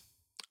 Acrobatics.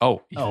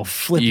 Oh,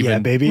 flip yeah,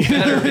 baby.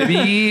 Better,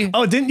 baby.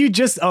 Oh, didn't you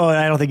just? Oh,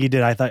 I don't think you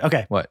did. I thought,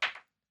 okay. What?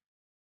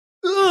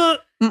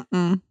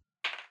 Mm-mm.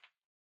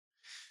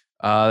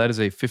 That is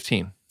a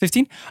 15.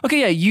 15?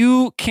 Okay, yeah,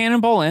 you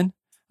cannonball in.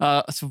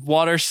 Some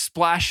water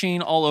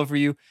splashing all over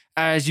you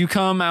as you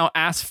come out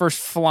ass first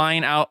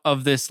flying out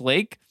of this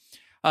lake.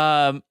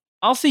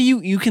 I'll say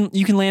you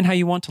can land how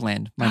you want to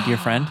land, my dear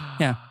friend.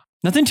 Yeah.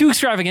 Nothing too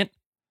extravagant.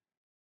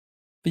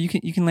 But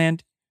you can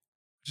land.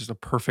 Just a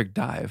perfect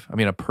dive. I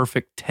mean, a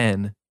perfect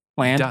 10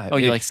 land. Dive. Oh,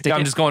 you like stick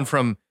I'm it? just going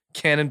from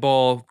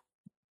cannonball,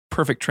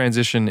 perfect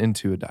transition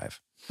into a dive.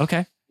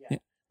 Okay. Yeah.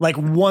 Like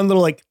one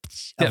little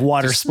of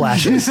water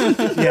splashes.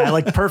 Yeah,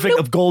 like perfect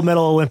of gold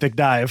medal Olympic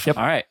dive. Yep.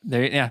 All right.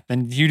 Then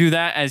you do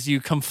that as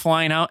you come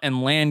flying out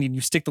and land and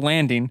you stick the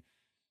landing.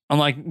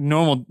 Unlike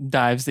normal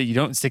dives that you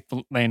don't stick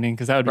the landing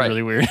because that would be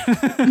really weird.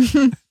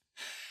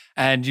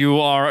 And you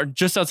are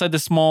just outside the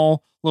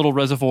small little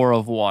reservoir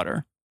of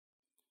water.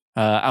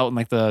 Out in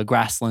like the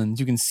grasslands.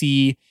 You can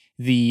see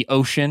the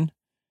ocean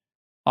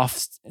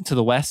off to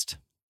the west.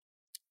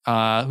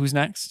 Who's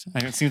next?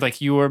 It seems like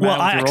you were. Well,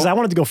 because I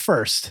wanted to go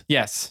first.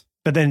 Yes.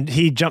 But then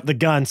he jumped the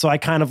gun, so I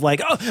kind of I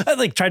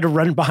tried to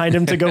run behind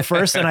him to go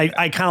first, and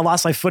I kind of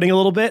lost my footing a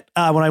little bit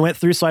when I went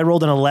through, so I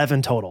rolled an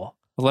 11 total.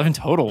 11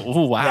 total.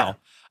 Oh, wow.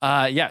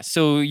 Yeah.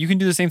 So you can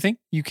do the same thing.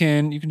 You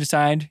can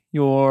decide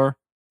your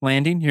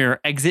landing,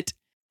 your exit.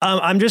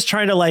 I'm just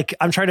trying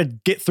to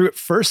get through it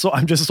first, so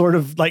I'm just sort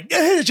of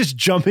just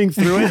jumping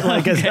through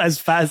it as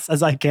fast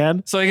as I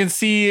can. So I can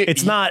see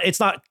it's not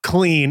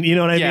clean. You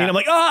know what I mean? I'm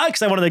like,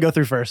 because I wanted to go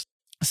through first.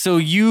 So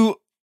you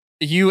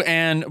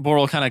and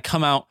Boral kind of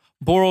come out.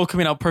 Boral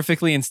coming out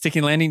perfectly and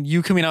sticking landing.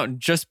 You coming out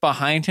just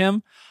behind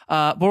him.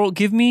 Boral,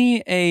 give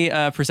me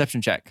a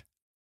perception check.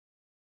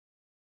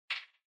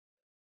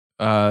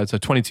 It's a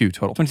 22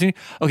 total. 22.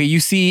 Okay, you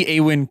see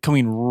Awen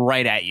coming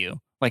right at you,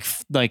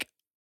 like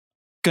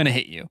gonna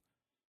hit you.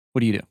 What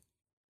do you do?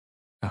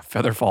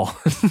 Featherfall.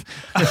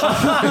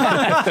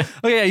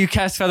 Okay, yeah, you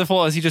cast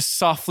Featherfall as he just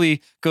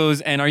softly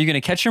goes. And are you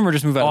gonna catch him or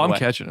just move out of the way? I'm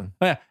catching him.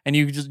 Oh, yeah, and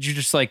you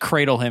just like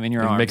cradle him in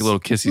your arms. Make a little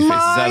kissy faces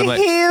out of it.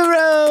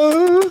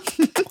 Hero.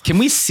 Can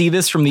we see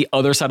this from the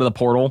other side of the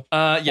portal?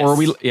 Yes. Or are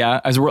we?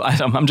 Yeah.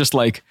 I'm just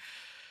like,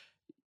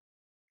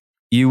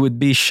 you would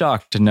be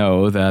shocked to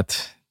know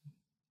that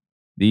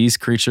these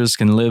creatures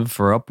can live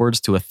for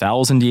upwards to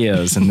 1,000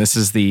 years, and this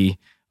is the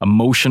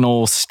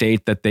emotional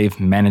state that they've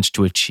managed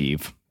to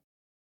achieve.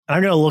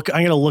 I'm gonna look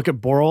at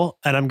Boral,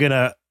 and I'm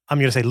gonna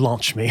say,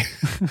 launch me.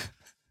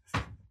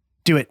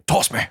 Do it.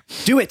 Toss me.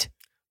 Do it.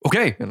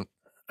 Okay. And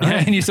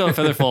And you still have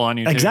Featherfall on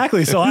you too.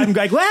 Exactly. So I'm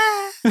like, wah!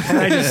 And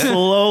I just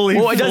slowly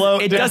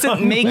float it down.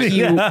 doesn't make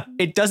you. Yeah.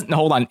 It doesn't.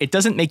 Hold on. It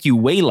doesn't make you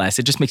weigh less.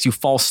 It just makes you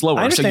fall I slower.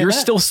 So understand you're that.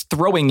 still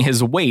throwing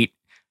his weight.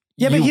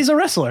 Yeah, but he's a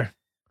wrestler.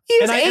 He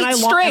has and 8 I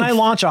strength. and I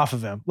launch off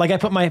of him. Like I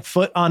put my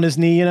foot on his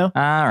knee, you know?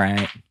 All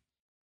right.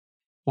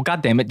 Well,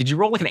 God damn it! Did you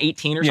roll like an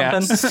 18 or Yeah,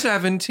 something?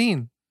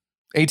 17.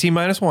 18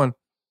 minus 1.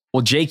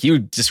 Well, Jake, you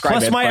describe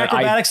Plus it. my but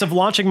acrobatics of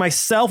launching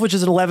myself, which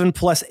is an 11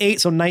 plus 8,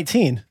 so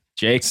 19.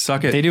 Jake,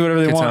 Suck it. They do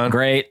whatever they want. Catan.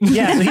 great.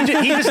 Yeah, so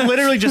he just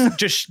literally just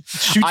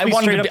shoots I me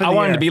wanted straight to up be, in I the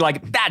wanted air. to be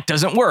like that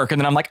doesn't work, and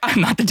then I'm like I'm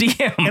not the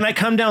DM. And I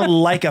come down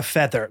like a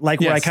feather, like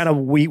where I Yes. kind of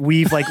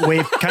wave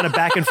kind of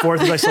back and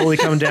forth as I slowly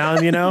come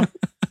down, you know?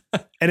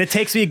 And it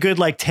takes me a good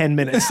like 10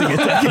 minutes to get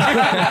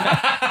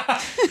there.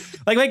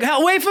 like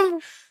away from...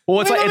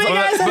 well, it's Wait, like wait,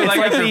 guys, But like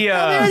like after, the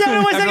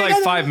after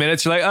like 5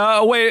 minutes, you're like,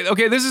 oh, wait,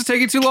 okay, this is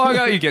taking too long.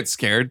 Oh, you get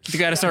scared. You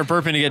got to start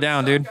burping to get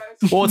down, dude.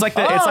 well, it's like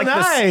the it's Oh, like the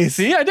nice.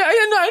 See, I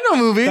know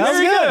movies. That was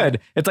very good.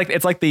 good.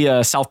 It's like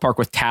the South Park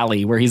with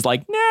Tally, where he's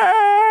like,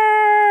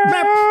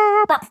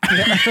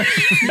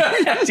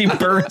 as he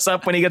burns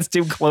up when he gets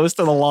too close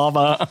to the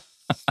lava.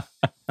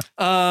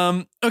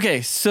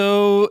 Okay,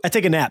 so I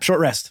take a nap, short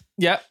rest.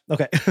 yeah.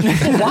 Okay.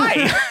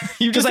 Why?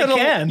 You Because I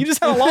can. You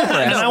just had a long And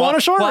rest. I want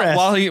a short rest.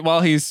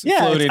 while he's Yeah,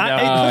 floating it down.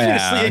 puts me to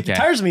yeah, sleep. okay. It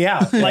tires me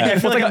out. Like I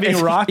feel like I'm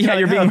being rocked. Yeah,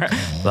 you're being like,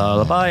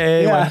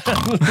 lullaby. yeah.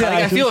 Like,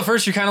 I feel at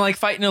first you're kind of like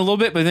fighting a little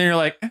bit, but then you're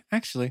like,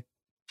 actually,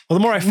 Well,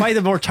 the more I fight,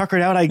 the more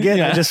tuckered out I get.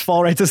 Yeah. I just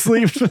fall right to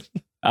sleep.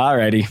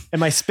 Alrighty. And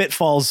my spit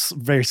falls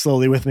very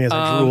slowly with me as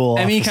I drool.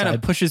 Emmy off the kind of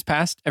side. pushes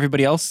past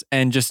everybody else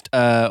and just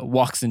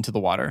walks into the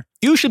water.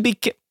 You should be.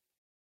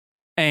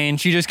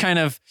 And she just kind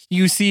of,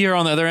 you see her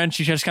on the other end.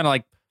 She just kind of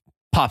like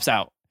pops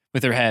out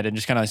with her head and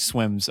just kind of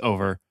swims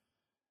over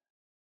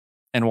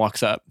and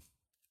walks up.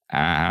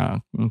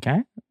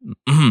 Okay.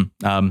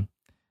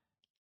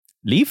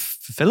 Leaf,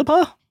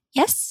 Philippa?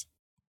 Yes,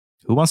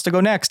 Who wants to go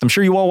next? I'm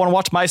sure you all want to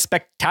watch my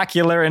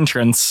spectacular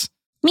entrance.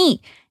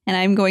 me. And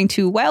I'm going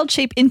to wild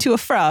shape into a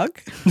frog.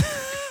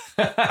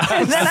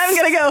 And then I'm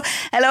going to go,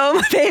 hello,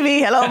 my baby.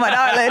 Hello, my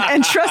darling.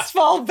 And trust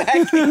fall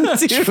back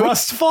into.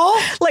 Trust fall?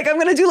 Like, I'm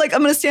going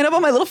to stand up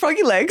on my little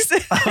froggy legs.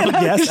 And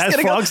I'm Yes, just as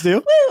gonna frogs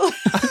do. Woo.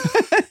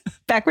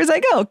 Backwards I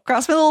go.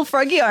 Cross my little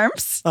froggy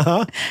arms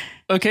Uh-huh.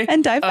 Okay.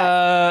 and dive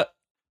back.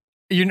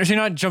 You're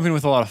not jumping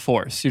with a lot of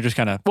force. You're just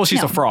kind of, Well, she's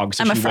No, a frog,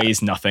 so I'm a she frog.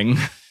 weighs nothing.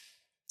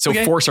 So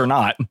Okay. force or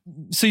not.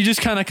 so you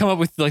just kind of come up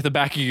with like the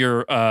back of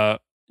your,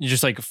 you're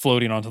just like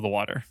floating onto the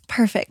water.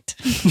 Perfect.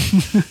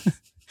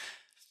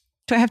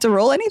 Do I have to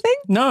roll anything?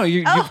 No,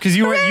 Oh, because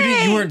you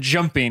hooray! weren't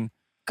jumping.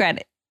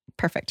 Granted.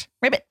 Perfect.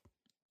 Ribbit.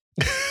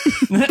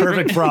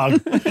 Perfect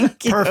frog.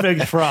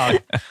 Perfect frog.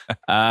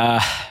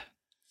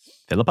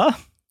 Philippa?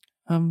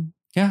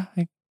 Yeah,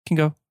 I can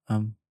go.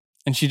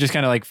 And she just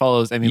kind of like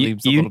follows Emmy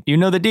leaves a little. You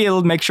know the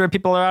deal. Make sure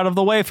people are out of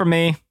the way from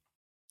me.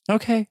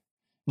 Okay.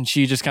 And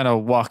she just kind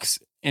of walks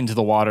into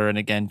the water and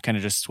again kind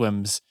of just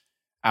swims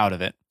out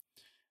of it.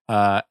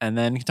 And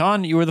then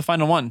Catan, you were the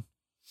final one.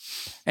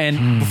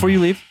 And before you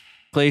leave,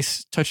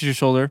 Glace touches your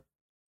shoulder.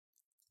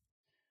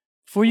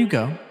 Before you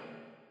go,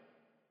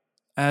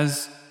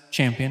 as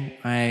champion,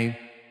 I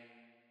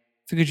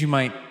figured you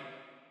might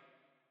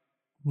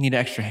need an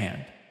extra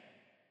hand.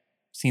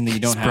 Seeing that you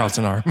don't Sprouts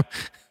an arm.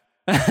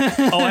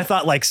 Oh, I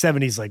thought like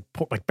 70s, like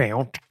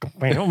bam,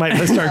 bam, might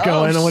start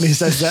going when he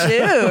says that.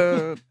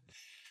 Shoot.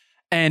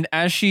 And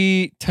as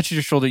she touches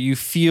your shoulder, you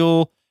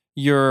feel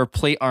your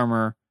plate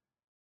armor.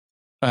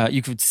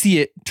 You could see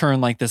it turn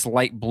like this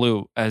light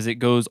blue as it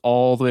goes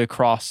all the way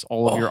across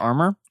all of your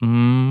armor.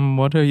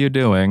 What are you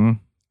doing?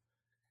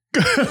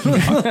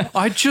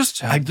 I just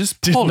had this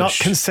Did not polish.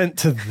 consent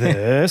to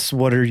this.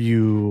 What are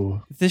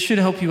you? This should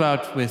help you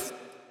out with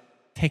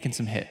taking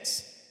some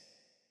hits.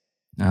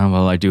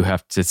 Well, I do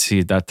have to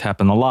see that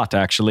happen a lot,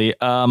 actually.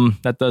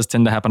 That does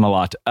tend to happen a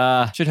lot.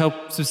 Should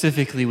help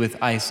specifically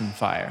with ice and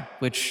fire,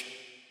 which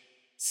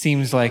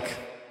seems like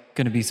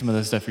going to be some of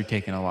the stuff you're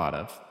taking a lot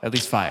of. At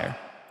least fire.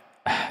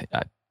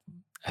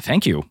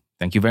 Thank you.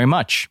 Thank you very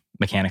much.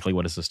 Mechanically,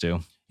 what does this do?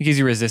 It gives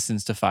you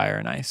resistance to fire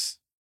and ice.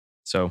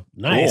 So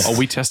Nice. Oh,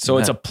 we tested So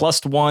it's a that.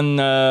 +1.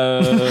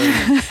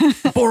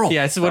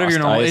 Yeah, it's whatever your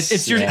Frost normal. ice,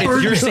 It's yeah.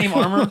 your same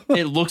armor.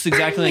 It looks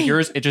exactly like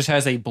yours. It just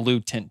has a blue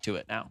tint to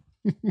it now.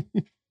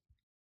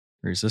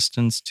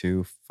 Resistance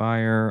to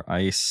fire,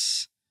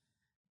 ice,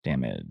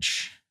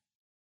 damage.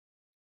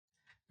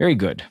 Very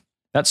good.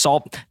 That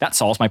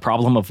solves my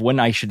problem of when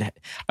I should.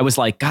 I was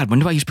like, God, when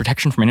do I use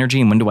protection from energy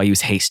and when do I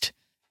use haste?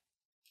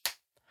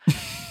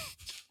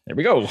 There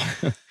we go.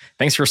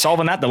 Thanks for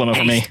solving that dilemma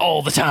for me.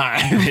 all the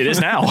time. It is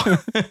now.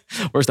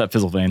 Where's that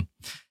fizzle vein?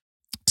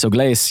 So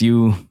Glace,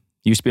 you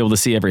used to be able to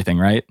see everything,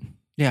 right?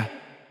 Yeah.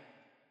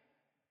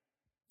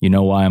 You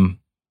know why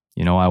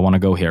I want to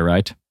go here,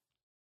 right?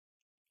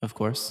 Of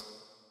course.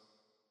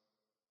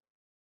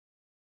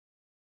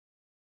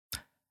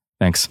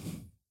 Thanks.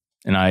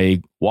 And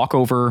I walk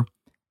over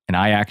and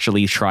I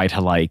actually try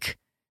to like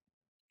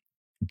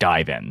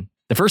dive in.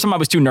 The first time I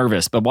was too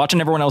nervous, but watching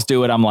everyone else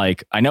do it, I'm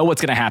like, I know what's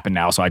going to happen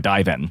now, so I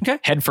dive in. Okay.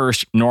 Head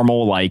first,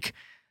 normal, like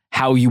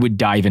how you would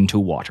dive into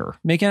water.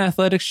 Make an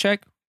athletics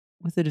check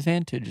with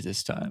advantage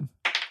this time.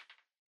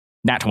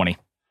 Nat 20.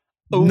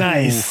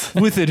 Nice.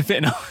 With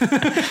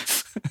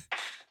advantage.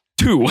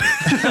 2.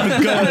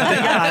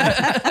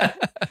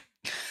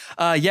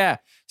 Yeah.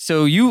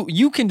 So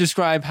you can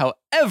describe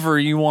however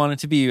you want it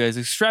to be, as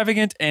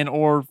extravagant and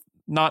or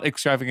not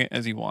extravagant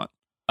as you want.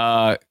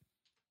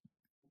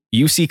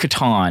 You see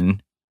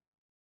Catan.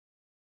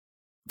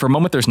 For a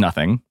moment, there's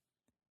nothing.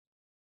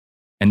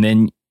 And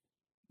then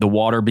the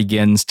water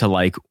begins to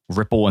like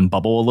ripple and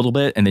bubble a little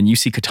bit. And then you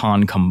see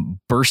Catan come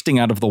bursting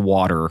out of the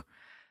water,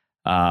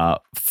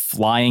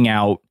 flying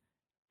out,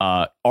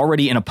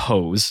 already in a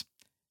pose,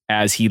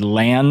 as he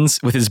lands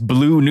with his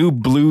new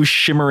blue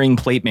shimmering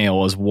plate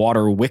mail as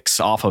water wicks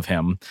off of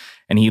him.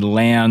 And he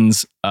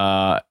lands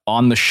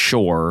on the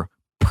shore,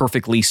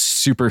 perfectly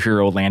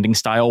superhero landing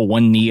style,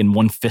 one knee and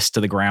one fist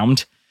to the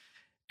ground.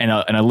 And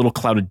a little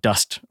cloud of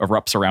dust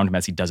erupts around him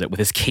as he does it, with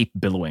his cape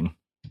billowing.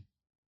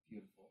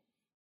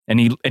 And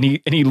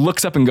he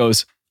looks up and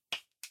goes,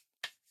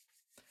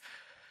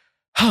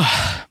 a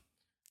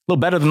little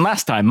better than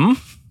last time, hmm?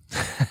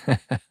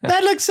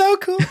 That looks so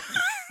cool.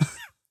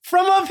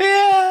 From up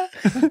here.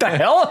 The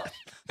hell?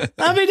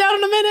 I'll be down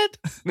in a minute.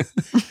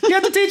 You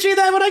have to teach me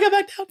that when I go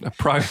back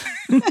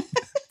down.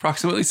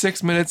 Approximately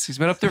 6 minutes. He's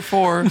been up there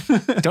 4.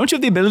 Don't you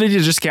have the ability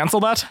to just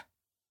cancel that?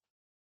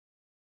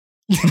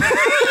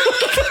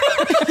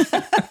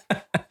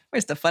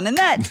 Where's the fun in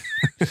that?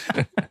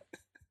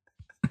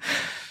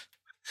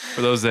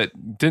 For those that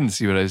didn't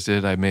see what I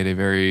did, I made a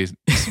very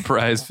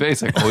surprised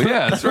face. Like, oh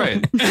yeah, that's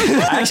right.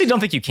 I actually don't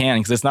think you can,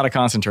 because it's not a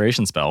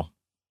concentration spell.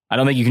 I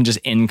don't think you can just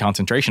end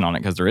concentration on it,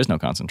 because there is no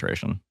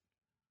concentration.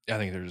 I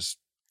think there's.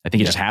 I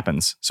think it just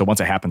happens. So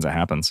once it happens, it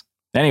happens.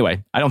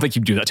 Anyway, I don't think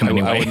you do that to him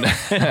anyway.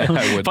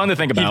 I would. Fun to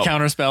think about. He'd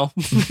counterspell.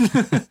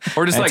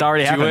 Or just It's like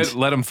already do happened. it,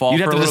 let him fall.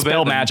 You'd have for to a little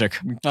dispel bit, magic.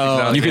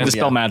 Oh, You could yeah.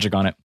 dispel magic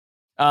on it.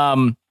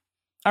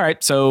 All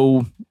right,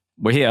 so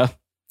we're here.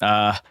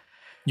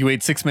 You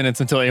wait 6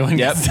 minutes until anyone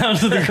Yep. gets down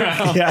to the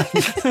ground. Yeah.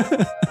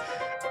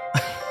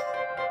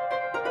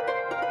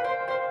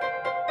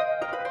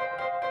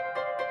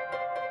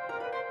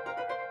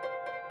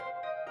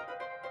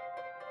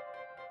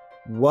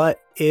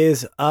 What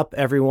is up,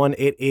 everyone?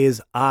 It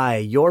is I,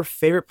 your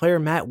favorite player,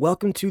 Matt.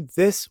 Welcome to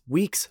this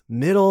week's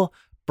middle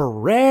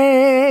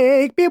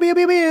break. Pew, pew,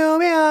 pew, pew,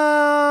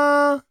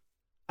 pew.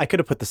 I could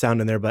have put the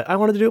sound in there, but I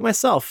wanted to do it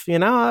myself. You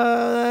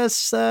know,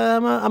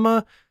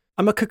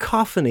 I'm a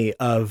cacophony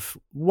of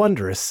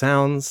wondrous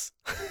sounds.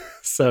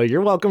 So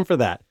you're welcome for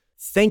that.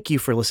 Thank you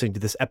for listening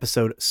to this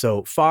episode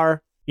so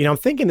far. You know, I'm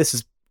thinking this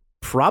is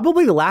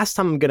probably the last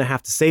time I'm going to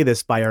have to say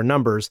this by our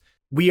numbers.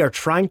 We are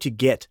trying to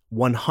get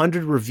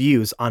 100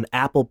 reviews on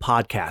Apple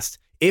Podcasts.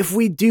 If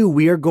we do,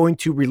 we are going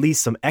to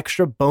release some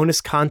extra bonus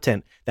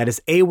content that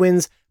is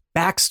Awen's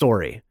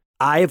backstory.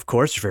 I, of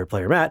course, your favorite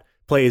player, Matt,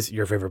 plays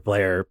your favorite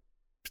player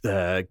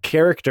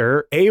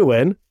character,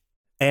 Awen,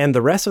 and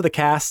the rest of the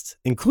cast,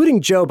 including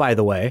Joe, by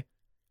the way,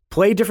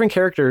 play different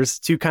characters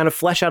to kind of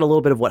flesh out a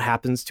little bit of what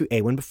happens to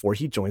Awen before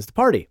he joins the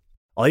party.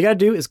 All you got to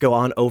do is go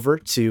on over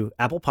to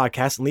Apple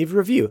Podcasts and leave a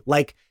review,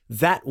 like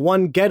that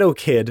one ghetto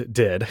kid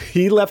did.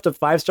 He left a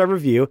 5-star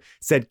review,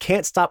 said,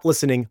 "Can't stop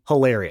listening,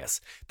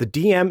 hilarious. The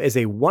DM is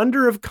a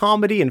wonder of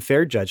comedy and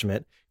fair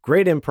judgment.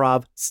 Great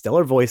improv,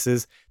 stellar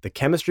voices. The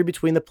chemistry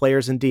between the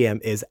players and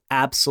DM is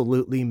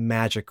absolutely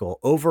magical.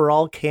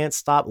 Overall, can't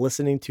stop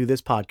listening to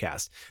this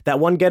podcast." That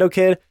one ghetto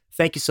kid,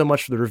 thank you so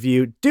much for the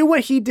review. Do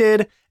what he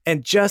did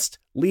and just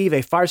leave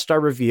a 5-star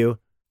review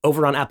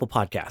over on Apple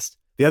Podcasts.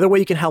 The other way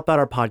you can help out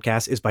our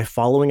podcast is by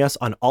following us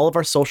on all of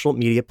our social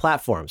media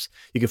platforms.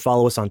 You can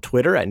follow us on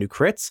Twitter at New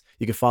Crits.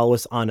 You can follow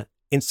us on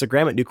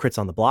Instagram at New Crits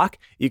on the Block.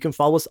 You can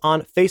follow us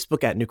on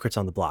Facebook at New Crits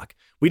on the Block.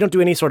 We don't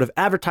do any sort of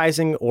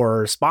advertising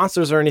or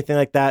sponsors or anything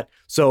like that.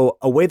 So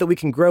a way that we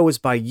can grow is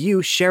by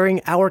you sharing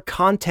our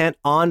content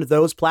on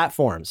those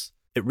platforms.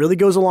 It really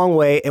goes a long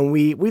way, and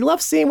we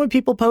love seeing when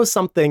people post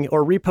something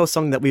or repost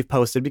something that we've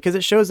posted, because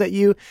it shows that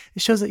you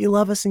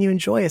love us and you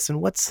enjoy us. And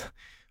what's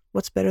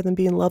better than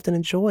being loved and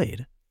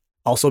enjoyed?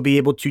 Also be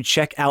able to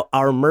check out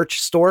our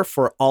merch store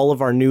for all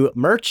of our new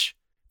merch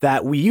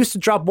that we used to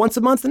drop once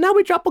a month, and now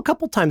we drop a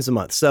couple times a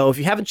month. So if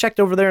you haven't checked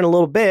over there in a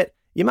little bit,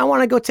 you might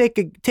want to go take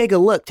a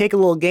look, take a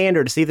little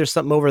gander to see if there's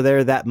something over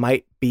there that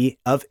might be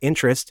of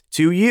interest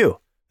to you.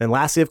 And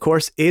lastly, of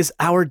course, is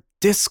our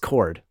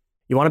Discord.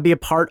 You want to be a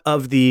part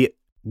of the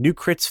New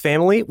Crits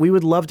family? We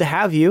would love to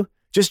have you.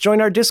 Just join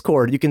our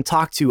Discord. You can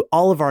talk to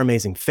all of our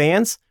amazing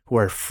fans who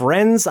are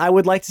friends, I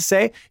would like to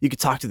say. You could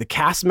talk to the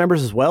cast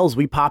members as well, as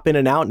we pop in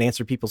and out and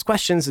answer people's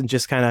questions, and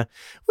just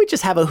we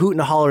just have a hoot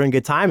and a holler and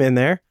good time in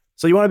there.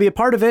 So you want to be a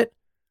part of it?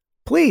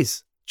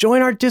 Please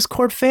join our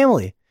Discord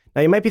family.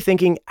 Now you might be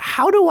thinking,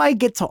 how do I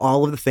get to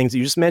all of the things that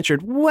you just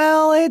mentioned?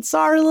 Well, it's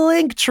our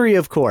link tree,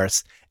 of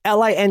course.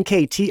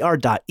 linktr.ee/New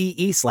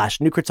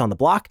Crits on the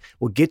Block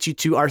will get you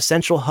to our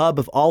central hub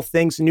of all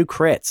things New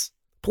Crits.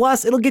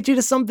 Plus, it'll get you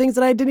to some things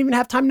that I didn't even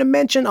have time to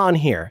mention on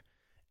here.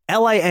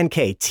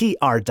 linktr.ee/new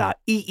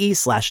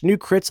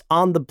crits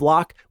on the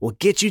block will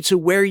get you to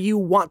where you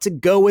want to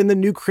go in the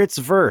New Crits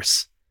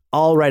verse.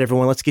 All right,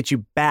 everyone, let's get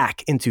you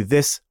back into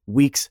this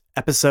week's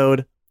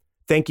episode.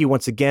 Thank you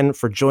once again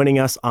for joining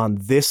us on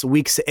this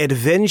week's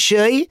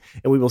adventure,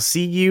 and we will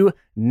see you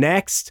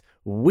next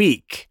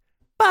week.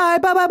 Bye,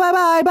 bye, bye, bye,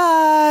 bye,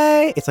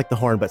 bye. It's like the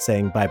horn, but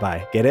saying bye,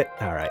 bye. Get it?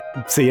 All right.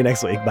 See you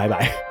next week. Bye,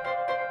 bye.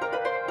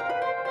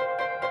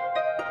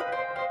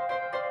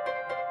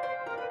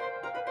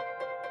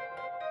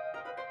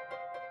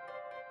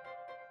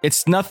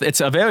 It's nothing.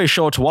 It's a very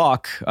short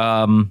walk.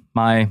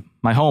 My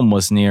home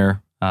was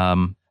near.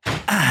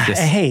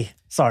 Hey,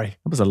 sorry.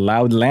 It was a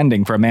loud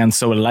landing for a man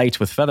so light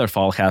with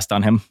featherfall cast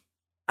on him.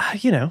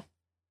 You know.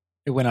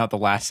 It went out the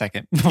last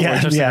second before Yeah,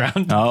 it touched yeah.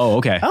 the ground. Oh,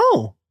 okay.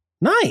 Oh,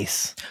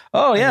 nice.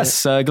 Oh,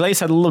 yes. Glaze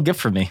had a little gift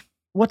for me.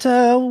 What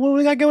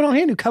we got going on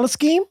here? New color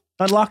scheme?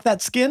 Unlock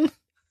that skin?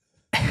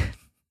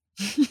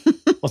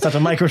 What's that, a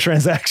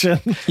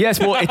microtransaction? Yes,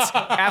 well, it's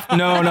after.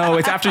 No,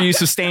 it's after you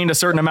sustained a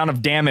certain amount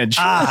of damage.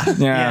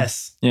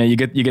 Yes. Yeah, you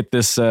get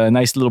this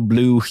nice little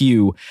blue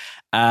hue.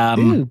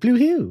 Ooh, blue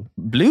hue.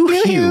 Blue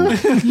hue.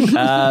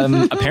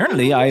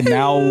 Apparently, I'm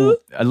now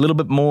a little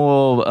bit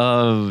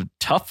more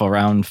tough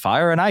around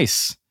fire and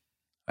ice.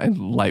 I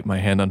light my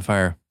hand on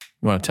fire.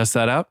 You want to test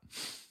that out?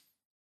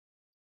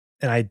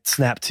 And I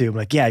snap to. I'm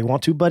like, yeah, you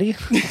want to, buddy?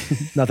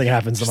 Nothing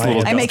happens to Just my a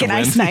little hand. I make an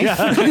Gust ice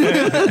of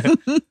wind.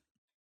 knife.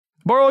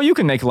 Boro, you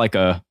can make like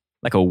a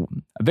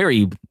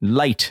very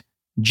light,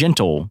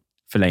 gentle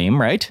flame,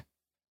 right?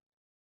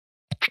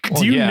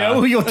 Well, Do you yeah. know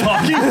who you're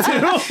talking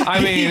to?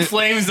 I mean,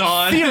 Flames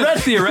on.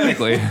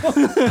 theoretically,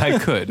 I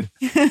could.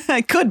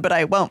 I could, but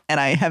I won't, and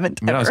I haven't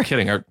I mean, I was ever.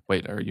 kidding. Are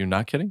you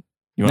not kidding?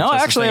 You wanna No,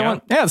 test this actually, thing I out?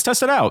 want. Yeah, let's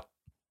test it out.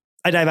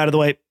 I dive out of the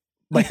way.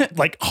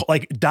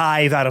 Like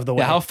dive out of the way.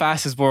 Yeah, how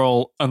fast is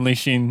Boral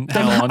unleashing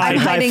hell on I I'm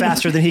dive hiding-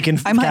 faster than he can.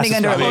 I'm cast hiding a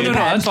under a spell. Oh, no, lily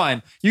pad. that's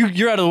fine.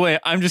 You're out of the way.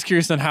 I'm just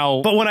curious on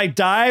how. But when I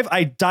dive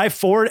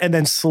forward and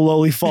then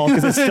slowly fall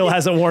because it still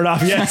hasn't worn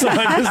off yet. So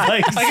I'm just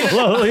like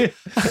slowly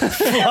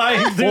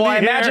flying through Well, the I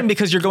air. imagine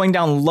because you're going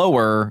down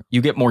lower,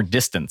 you get more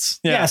distance.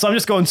 Yeah, so I'm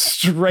just going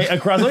straight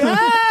across. Like,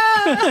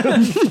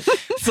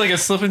 it's like a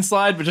slip and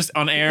slide, but just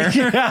on air.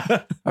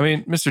 yeah. I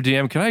mean, Mr.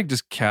 DM, can I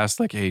just cast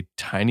like a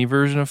tiny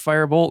version of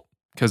Firebolt?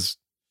 Because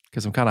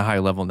I'm kind of high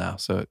level now,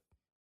 so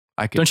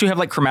I could. Don't you have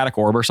like chromatic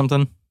orb or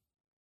something?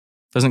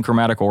 Doesn't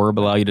chromatic orb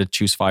allow you to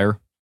choose fire?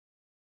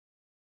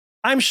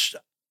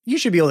 You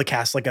should be able to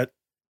cast like a.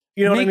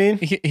 You know what I mean?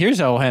 Here's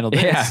how we'll handle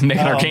this. Yeah, make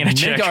an Oh, arcana Make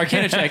check. an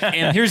arcana check.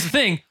 And here's the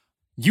thing.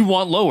 You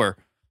want lower.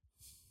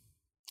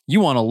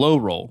 You want a low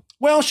roll.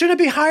 Well, should it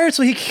be higher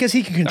so because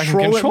he can I can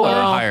control, control it it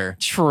more? higher.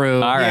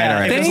 True. All right, Yeah, all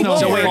right. if it's no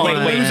So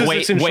fun. loses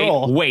its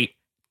control. wait.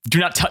 Do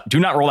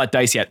not roll that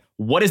dice yet.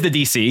 What is the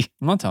DC?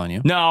 I'm not telling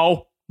you.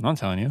 No. I'm not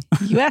telling you.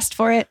 You asked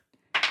for it.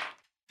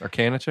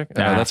 Arcana check?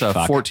 Ah, That's a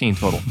fuck. 14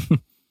 total.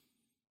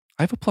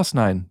 I have a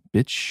 +9,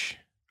 bitch.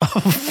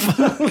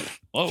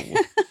 Whoa.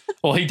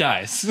 Well, he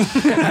dies.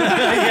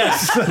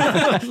 Yes.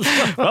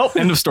 Well,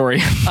 end of story.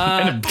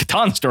 End of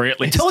Catan story, at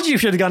I least. told you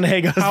should have gone to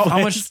Hago's how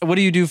place. much? What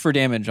do you do for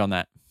damage on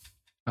that?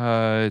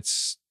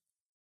 It's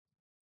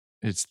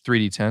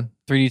 3d10.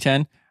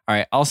 3d10. All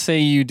right. I'll say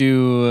you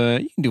do.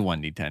 You can do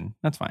 1d10.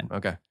 That's fine.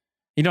 Okay.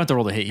 You don't have to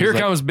roll the hit. Here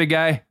comes big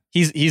guy.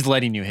 He's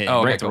letting you hit. Oh,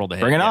 You okay, have to roll the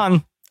hit. Bring it Yeah.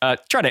 on.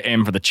 Try to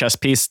aim for the chest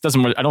piece. I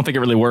don't think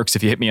it really works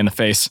if you hit me in the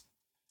face.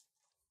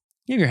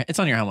 It's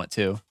on your helmet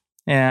too.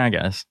 Yeah, I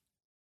guess.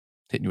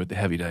 Hitting you with the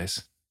heavy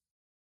dice.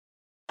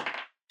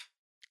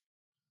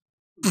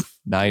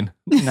 9.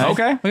 Nice.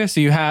 Okay. Okay. So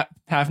you have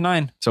half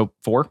 9. So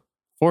 4.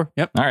 4.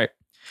 Yep. All right.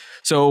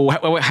 So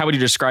how would you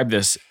describe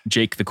this,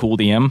 Jake, the cool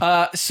DM?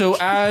 So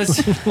as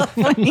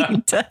When he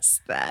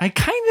does that. I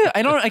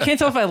can't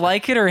tell if I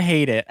like it or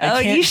hate it. Oh,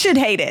 you should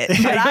hate it,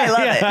 but I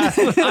love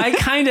it. I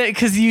kind of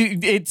because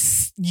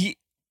it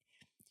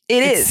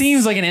It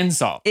seems like an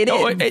insult. It is.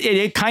 Oh,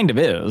 it kind of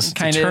is. It's a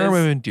Kinda term is.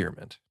 of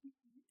endearment.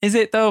 Is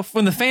it though?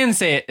 When the fans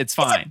say it, it's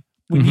fine.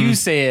 When you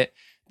say it,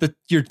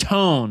 your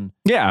tone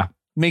Yeah,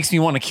 makes me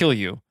want to kill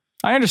you,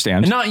 I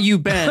understand. and not you,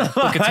 Ben,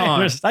 but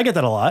Catan. I get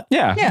that a lot.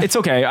 Yeah, Yeah. it's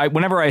okay.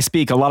 Whenever I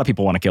speak, a lot of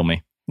people want to kill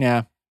me,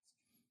 Yeah,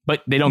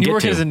 but they don't you get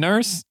work to. as a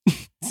nurse.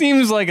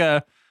 Seems like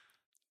a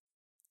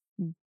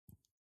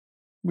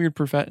weird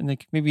profession.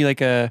 Like maybe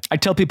like a. I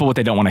tell people what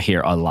they don't want to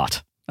hear a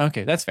lot.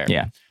 Okay, that's fair.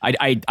 Yeah,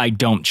 I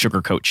don't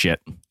sugarcoat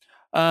shit.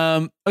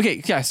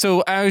 Okay, yeah.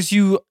 So as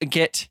you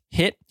get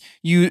hit,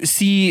 you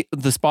see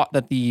the spot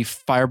that the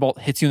firebolt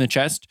hits you in the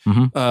chest.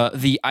 Mhm.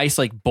 The ice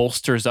like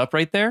bolsters up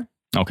right there,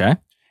 Okay.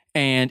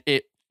 and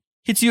it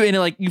hits you, and it,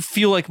 like you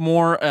feel like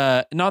more,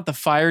 not the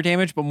fire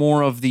damage, but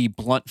more of the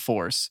blunt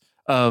force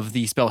of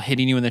the spell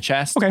hitting you in the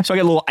chest. Okay, so I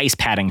get a little ice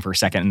padding for a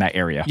second in that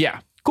area. Yeah.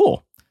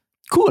 Cool.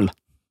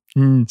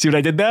 See what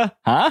I did there?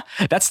 Huh?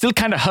 That still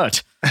kind of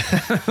hurt.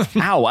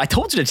 Ow, I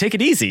told you to take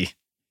it easy.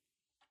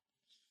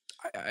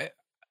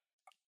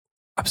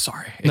 I'm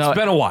sorry. It's No.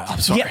 been a while. I'm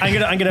sorry. Yeah,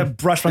 I'm gonna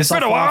brush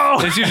myself been a off.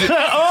 while. It's usually-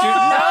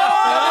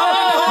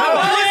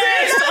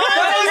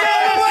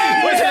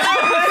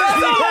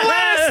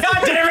 God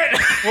damn it!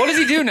 What does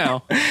he do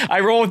now? I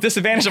roll with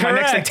disadvantage on my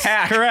next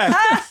attack. Correct.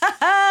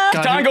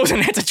 Don goes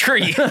and hits a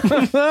tree.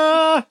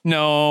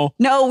 No.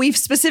 No, we've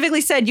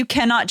specifically said you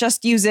cannot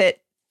just use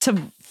it to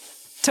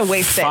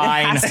waste it.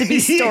 Fine. It has to be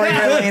story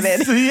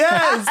related.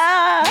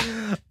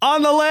 Yes.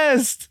 On the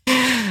list.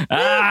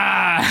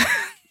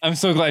 I'm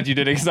so glad you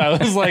did it because I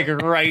was like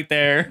right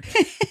there.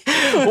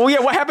 Well, yeah,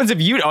 what happens if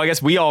you... Oh, I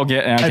guess we all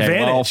get... Okay,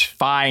 Advantage. well,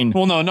 fine.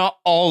 Well, no, not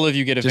all of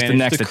you get Just the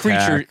advantage. next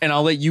creature, attack. and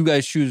I'll let you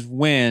guys choose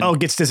when. Oh,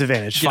 gets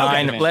disadvantage.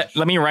 Fine. Okay.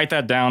 Let me write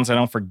that down so I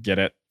don't forget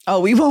it. Oh,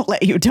 we won't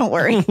let you. Don't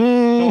worry.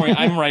 Don't worry,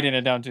 I'm writing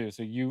it down too,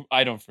 so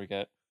I don't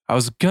forget. I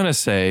was gonna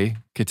say,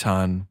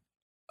 Catan,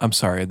 I'm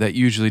sorry, that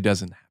usually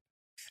doesn't happen.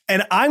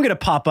 And I'm going to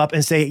pop up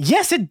and say,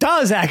 yes, it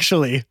does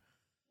actually.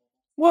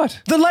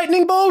 What? The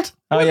lightning bolt.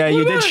 Oh, yeah,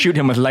 you did shoot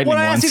him with lightning When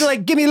I asked once. you to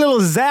like give me a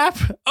little zap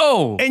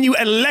Oh, and you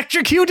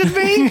electrocuted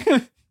me.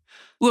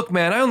 look,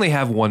 man, I only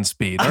have one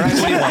speed. All right,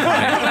 what do you want from me?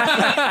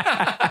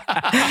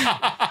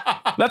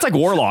 That's like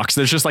warlocks.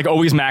 There's just like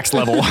always max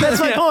level. That's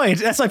my point.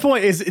 That's my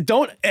point is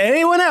don't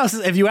anyone else,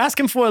 if you ask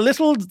him for a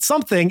little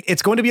something,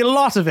 it's going to be a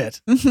lot of it.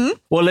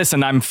 Well,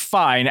 listen, I'm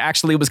fine.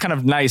 Actually, it was kind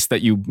of nice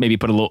that you maybe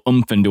put a little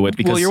oomph into it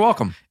because Well, you're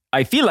welcome.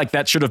 I feel like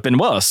that should have been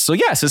worse. So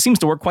yes, it seems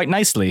to work quite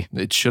nicely.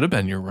 It should have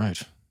been. You're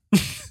right.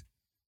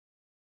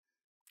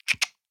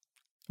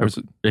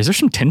 Is there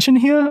some tension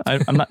here?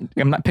 I'm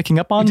not picking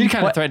up on. You did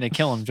kind of what? threaten to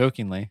kill him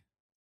jokingly.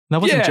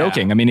 That wasn't Yeah.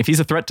 joking. I mean, if he's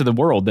a threat to the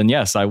world, then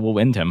yes, I will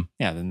end him.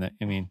 Yeah, then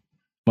I mean,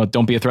 Well,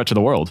 don't be a threat to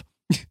the world.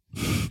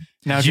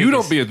 now You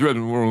don't be a threat.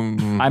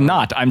 I'm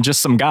not. I'm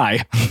just some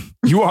guy.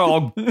 You are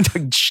all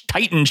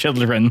Titan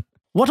children.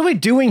 What are we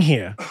doing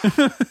here?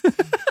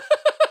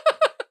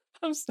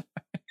 I'm sorry.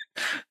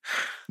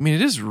 I mean,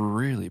 it is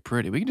really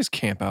pretty. We can just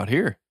camp out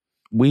here.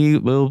 We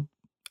will.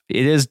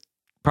 It is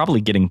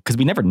probably getting because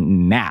we never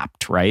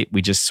napped, right?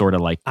 We just sort of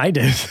like. I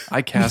did.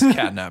 I cast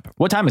catnap.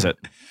 What time is it?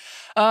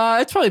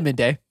 It's probably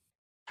midday.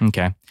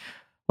 Okay.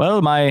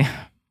 Well, my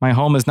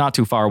home is not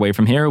too far away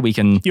from here. We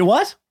can. You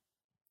what?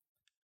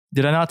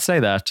 Did I not say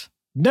that?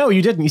 No,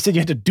 you didn't. You said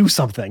you had to do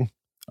something.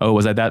 Oh,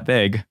 was I that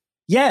vague?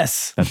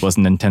 Yes. That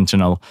wasn't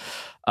intentional.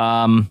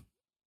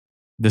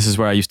 This is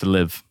where I used to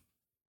live.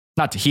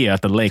 Not here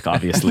at the lake,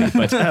 obviously,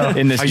 but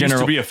in this I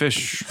general. used to be a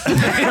fish.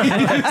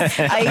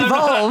 I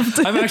evolved.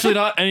 I'm actually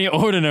not any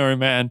ordinary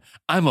man.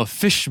 I'm a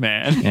fish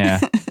man.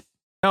 Yeah.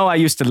 No, I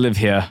used to live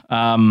here.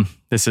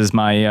 This is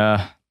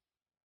my.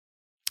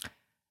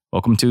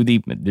 Welcome to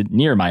the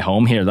near my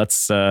home here.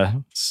 It's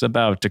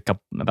about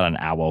an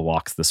hour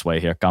walks this way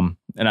here. Come,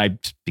 and I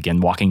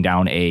begin walking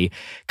down a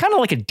kind of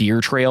like a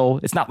deer trail.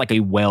 It's not like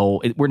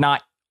we're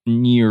not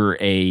near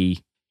a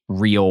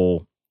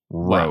real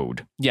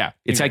road. Yeah.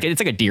 It's like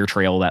a deer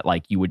trail that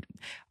like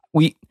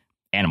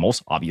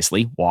animals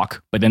obviously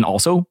walk, but then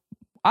also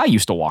I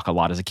used to walk a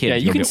lot as a kid. Yeah, to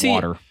you go can get see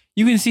water.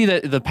 You can see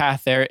the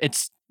path there.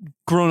 It's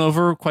grown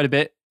over quite a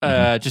bit,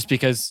 just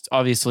because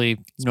obviously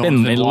no one's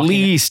Been been at walking it.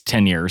 least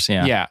 10 years.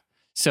 Yeah. Yeah.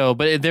 So,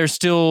 but there's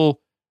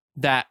still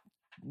that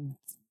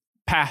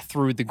path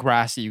through the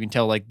grass that you can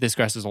tell, like, this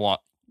grass is a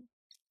lot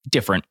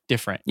Different.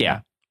 different.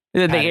 Yeah.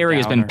 The Patted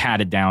area's down been or-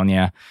 patted down,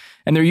 yeah.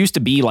 And there used to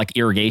be like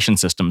irrigation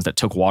systems that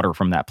took water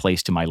from that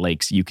place to my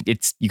lakes. You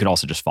could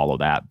also just follow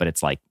that, but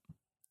it's like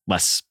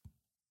less.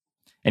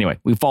 Anyway,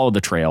 we followed the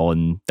trail,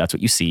 and that's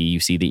what you see. You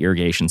see the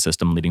irrigation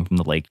system leading from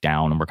the lake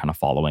down, and we're kind of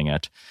following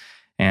it.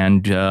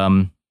 And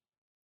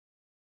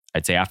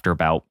I'd say after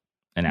about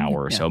an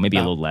hour or so, maybe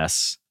a little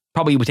less.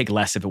 Probably would take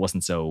less if it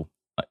wasn't so,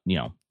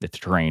 if the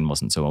terrain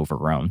wasn't so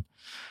overgrown.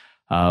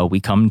 We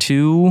come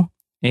to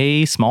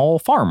a small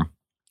farm.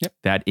 Yep.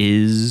 That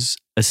is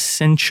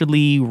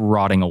essentially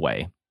rotting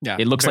away. Yeah.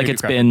 It looks very like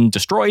it's decrepit. been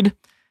destroyed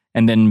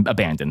and then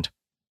abandoned.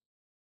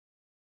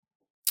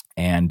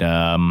 And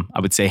I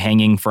would say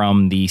hanging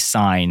from the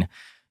sign,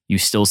 you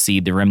still see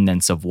the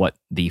remnants of what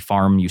the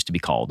farm used to be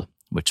called,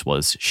 which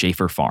was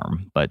Schaefer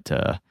Farm. But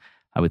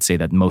I would say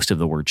that most of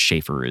the word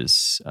Schaefer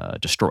is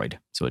destroyed.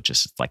 So it's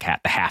just like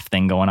the half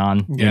thing going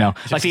on, Yeah, like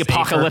the just Schaefer.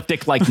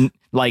 apocalyptic,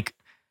 like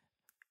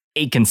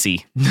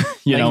agency,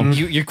 you Like, know?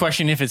 you're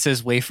questioning if it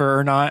says wafer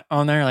or not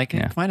on there. Like,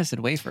 Yeah. it might have said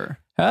wafer.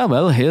 Oh,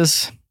 well,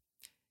 here's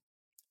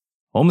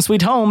home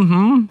sweet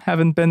home.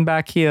 Haven't been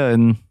back here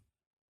in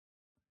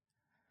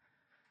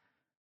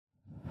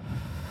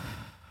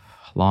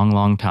a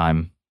long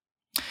time.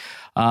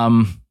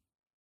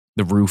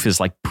 The roof is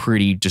like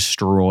pretty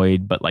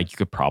destroyed, but like you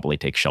could probably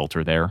take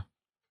shelter there.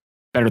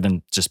 Better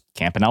than just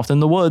camping out in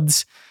the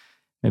woods.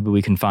 Maybe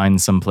we can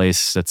find some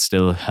place that's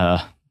still,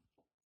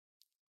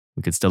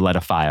 we could still light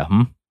a fire,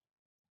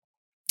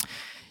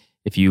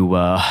 If you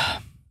want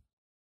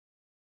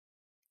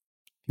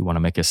to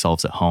make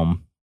yourselves at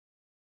home,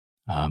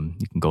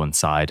 you can go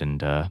inside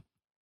and, I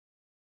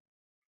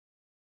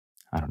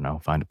don't know,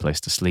 find a place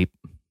to sleep.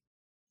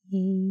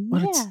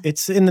 Well,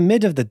 it's in the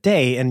mid of the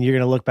day, and you're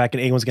going to look back,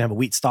 and Aegon's going to have a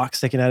wheat stalk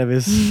sticking out of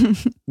his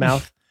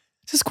mouth.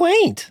 This is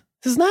quaint.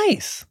 This is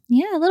nice.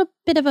 Yeah, a little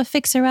bit of a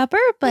fixer-upper,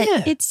 but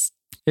Yeah. it's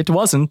It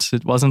wasn't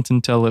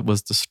until it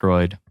was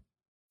destroyed.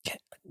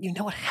 you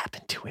know what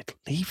happened to it,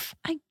 Leaf.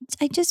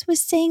 I just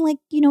was saying, like,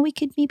 you know, we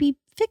could maybe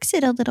fix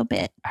it a little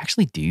bit.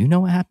 Actually, do you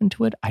know what happened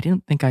to it? I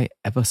didn't think I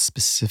ever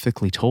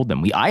specifically told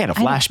them. I had a I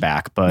don't-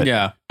 flashback, but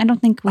Yeah. I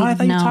don't think we I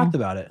thought know. you talked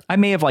about it. I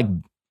may have like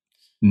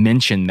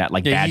mentioned that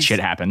like Yeah, bad he's- shit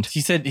happened. He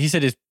said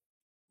his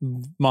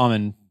mom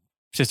and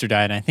sister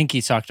died, and I think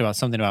he talked about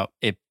something about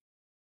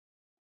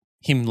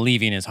him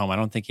leaving his home. I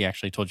don't think he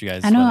actually told you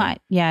guys. I know. whether-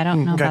 I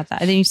don't know Okay. about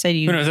that. I think you said Who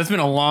you. knows? That's been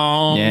a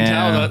long Yeah.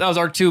 time. That was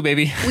arc 2,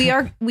 baby. We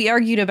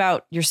argued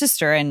about your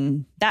sister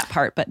and that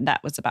part, but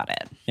that was about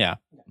it.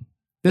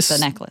 This The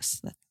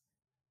necklace.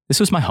 this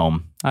was my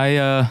home.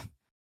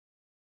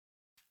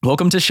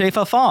 Welcome to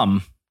Schaefer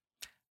Farm.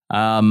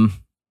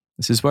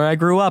 This is where I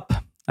grew up.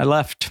 I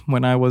left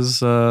when I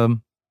was about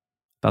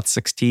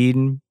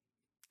 16,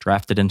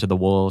 drafted into the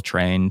wool,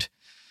 trained.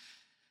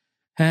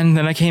 And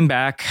then I came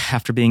back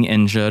after being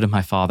injured.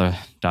 My father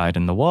died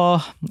in the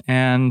war,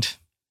 and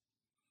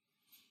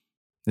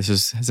this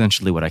is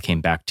essentially what I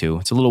came back to.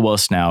 It's a little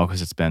worse now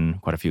because it's been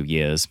quite a few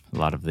years. A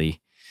lot of the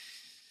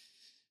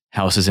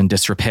house is in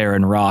disrepair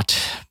and rot,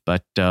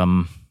 but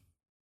I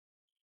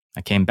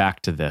came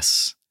back to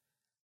this,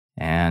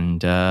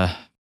 and I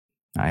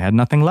had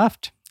nothing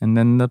left. And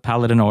then the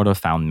Paladin Order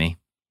found me.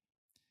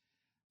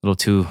 A little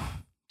too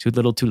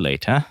little too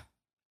late, huh?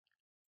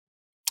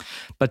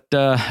 But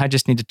I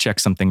just need to check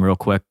something real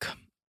quick.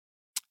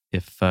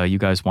 If you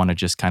guys want to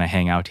just kind of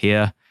hang out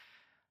here,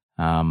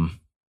 I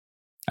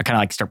kind of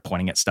like start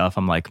pointing at stuff.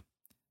 I'm like,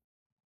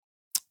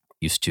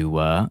 used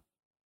to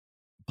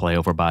play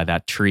over by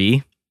that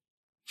tree.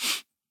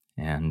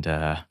 And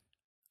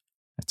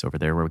that's over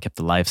there where we kept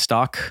the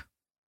livestock.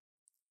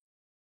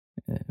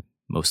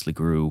 Mostly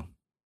grew,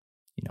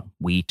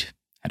 wheat,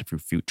 had a few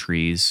fruit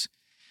trees,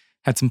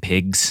 had some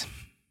pigs.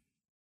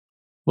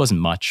 Wasn't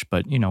much,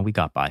 but, we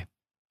got by.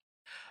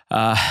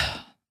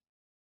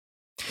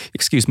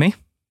 Excuse me.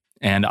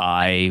 And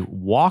I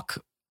walk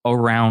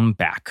around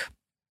back.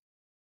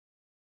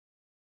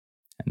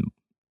 And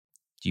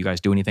do you guys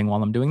do anything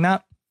while I'm doing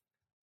that?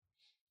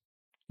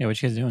 Yeah,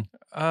 what you guys doing?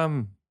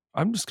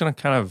 I'm just gonna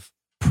kind of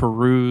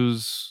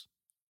peruse.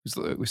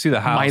 We see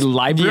the house. My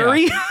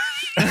library?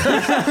 Check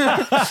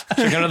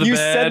under the You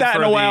bed said that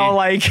in for a while, the-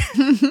 like,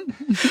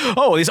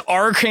 oh, this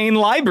arcane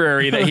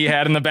library that he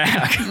had in the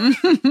back.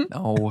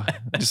 No,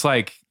 just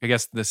like I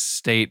guess the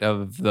state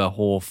of the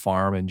whole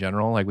farm in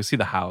general. Like we see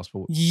the house,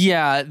 but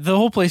Yeah, the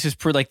whole place is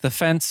pretty, like the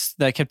fence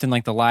that kept in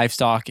like the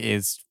livestock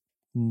is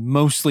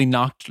mostly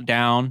knocked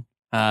down.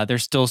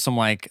 There's still some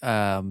like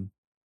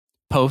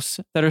posts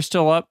that are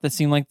still up that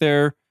seem like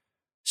they're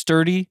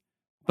sturdy,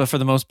 but for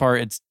the most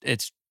part,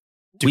 it's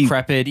We-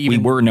 decrepit. We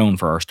Even were known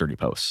for our sturdy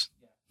posts.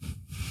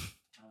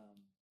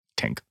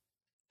 Tink.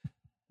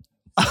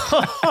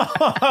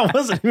 I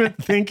wasn't even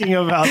thinking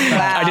about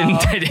that. Wow.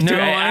 I didn't. No,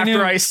 I after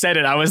knew- I said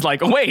it, I was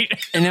like, wait.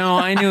 no,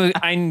 I knew.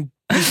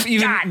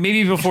 Even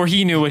maybe before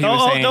he knew what he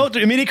was saying. No,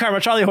 mini karma,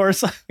 Charlie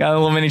horse. Got a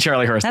little mini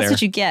Charlie horse That's there.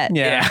 what you get.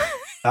 Yeah.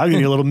 I'll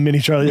give you a little mini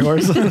Charlie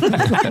horse. Well,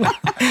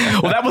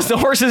 that was the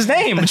horse's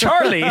name,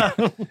 Charlie.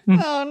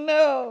 Oh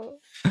no.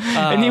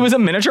 And he was a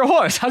miniature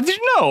horse. How did you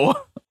know?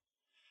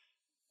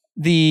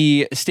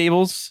 The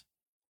stables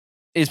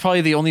is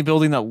probably the only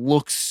building that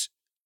looks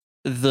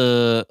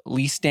the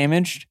least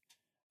damaged.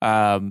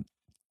 It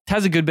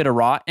has a good bit of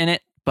rot in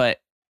it, but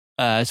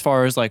as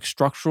far as like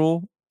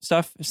structural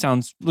stuff,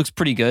 looks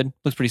pretty good,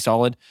 looks pretty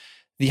solid.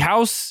 The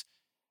house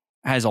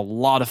has a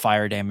lot of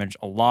fire damage,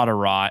 a lot of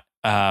rot.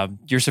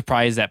 You're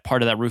surprised that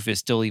part of that roof is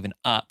still even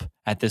up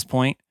at this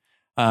point.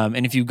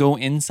 And if you go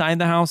inside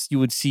the house, you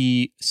would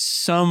see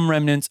some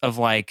remnants of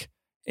like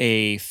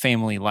a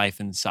family life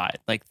inside.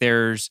 Like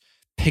there's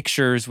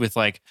pictures with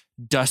like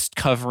dust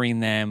covering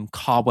them,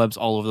 cobwebs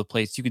all over the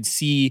place. You could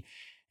see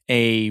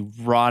a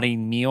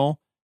rotting meal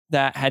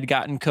that had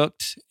gotten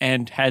cooked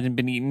and hadn't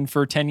been eaten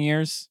for 10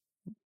 years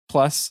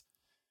plus.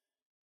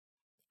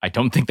 I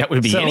don't think that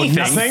would be So anything.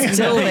 nothing?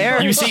 Still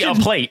there. You see a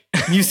plate.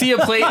 You see a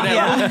plate that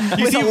Yeah.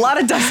 you With see a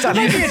lot of dust on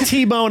Maybe it. a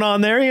T-bone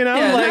on there, you know?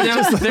 yeah,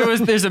 like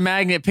there's a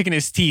magnet picking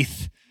his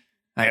teeth.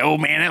 Like, oh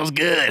man, that was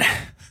good.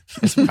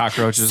 some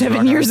cockroaches.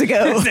 7 years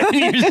ago. 7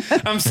 years,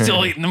 I'm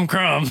still eating them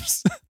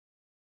crumbs.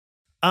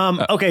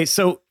 Okay,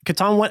 so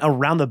Catan went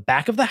around the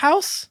back of the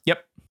house.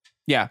 Yep.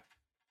 Yeah.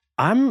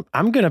 I'm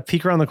gonna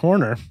peek around the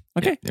corner.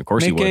 Okay. Of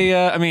course you Make would.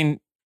 I mean,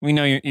 we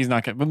know he's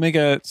not gonna, but make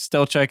a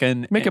stealth check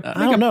and Make a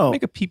I don't know.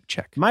 make a peep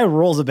check. My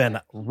rolls have been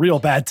real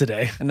bad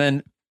today. and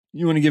then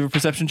you want to give a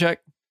perception check,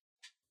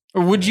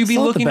 or would you It's be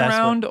not the looking best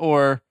around,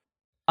 or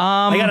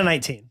I got a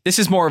 19. This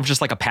is more of just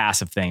like a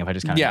passive thing. If I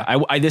just kind of,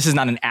 Yeah. this is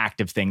not an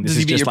active thing. This does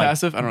is he beat just your like,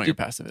 passive? I don't know what your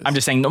passive is. I'm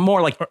just saying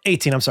more like, Or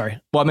 18, I'm sorry.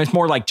 well, I mean, it's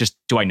more like just,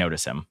 do I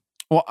notice him?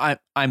 well,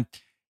 I'm.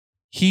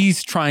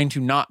 He's trying to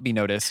not be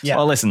noticed. Yeah.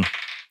 Well, listen,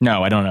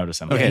 no, I don't notice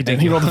him. Okay, he did.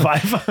 He rolled a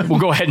 5. We'll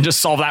go ahead and just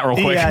solve that real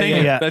quick.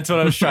 Yeah. That's what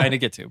I was trying to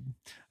get to.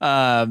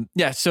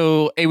 Yeah.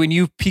 So, when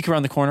you peek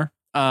around the corner,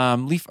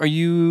 Leaf, are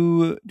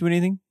you doing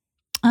anything?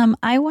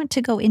 I want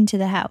to go into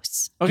the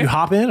house. Okay. You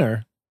hop in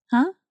or?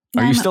 Are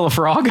No, you I'm still a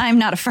frog? I'm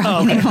not a frog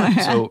Oh, okay.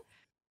 anymore. So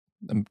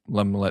I'm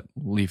gonna let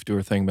Leaf do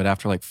her thing, but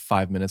after like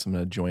 5 minutes, I'm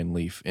gonna join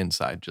Leaf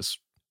inside. Just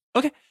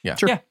Okay. Yeah.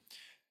 Sure. Yeah.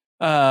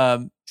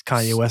 It's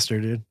Kanye Wester,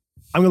 dude.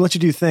 I'm gonna let you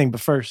do your thing, but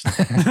first,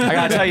 I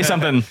gotta tell you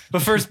something.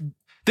 But first,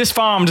 This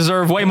farm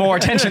deserved way more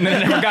attention than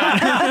it ever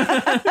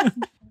got.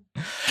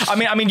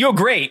 I mean, you're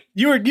great.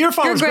 your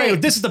farm was great.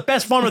 great. This is the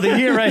best farm of the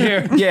year right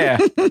here. Yeah.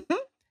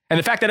 And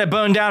the fact that it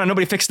burned down and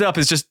nobody fixed it up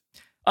is just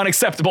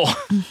unacceptable.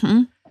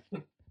 Mhm.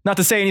 Not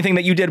to say anything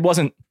that you did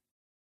wasn't.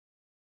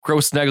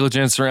 gross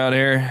negligence around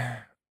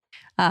here.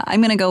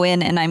 I'm going to go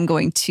in and I'm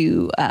going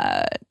to.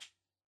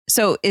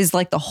 So is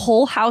like the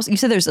whole house? You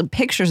said there's some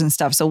pictures and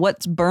stuff. So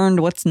what's burned?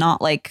 What's not?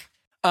 Like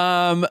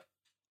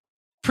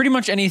pretty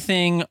much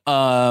anything,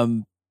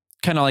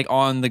 kind of like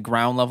on the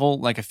ground level,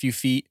 like a few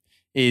feet,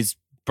 is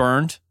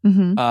burned.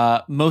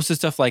 mhm. Most of the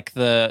stuff, like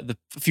the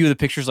few of the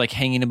pictures, like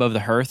hanging above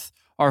the hearth,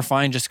 are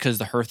fine just because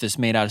the hearth is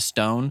made out of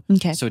stone,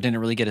 Okay. so it didn't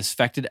really get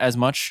affected as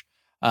much.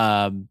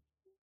 And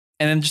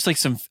then just like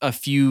a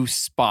few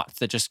spots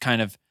that just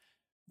kind of,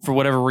 for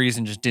whatever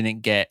reason, just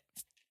didn't get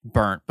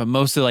burnt. But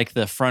mostly like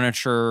the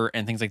furniture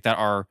and things like that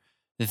are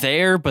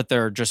there, but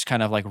they're just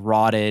kind of like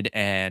rotted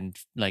and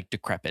like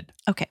decrepit.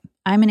 Okay.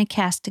 I'm going to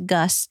cast a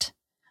gust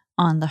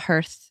on the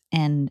hearth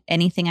and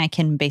anything I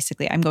can.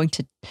 Basically, I'm going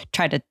to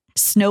try to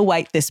Snow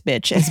White this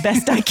bitch as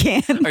best I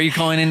can. Are you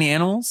calling any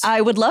animals? I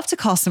would love to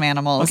call some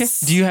animals. Okay.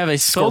 Do you have a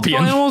spell to call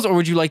Scorpion. animals, or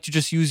would you like to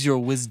just use your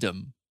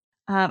wisdom?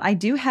 I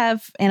do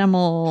have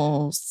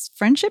animals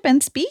friendship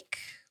and speak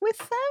with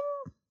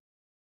them.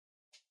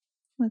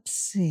 Let's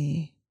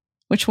see.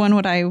 Which one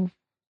would I?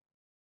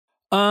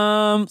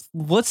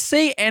 Let's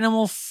say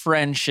animal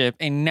friendship.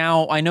 And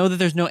now I know that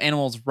there's no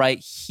animals right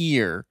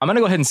here. I'm going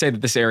to go ahead and say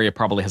that this area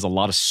probably has a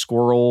lot of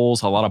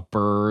squirrels, a lot of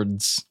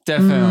birds.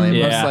 Definitely,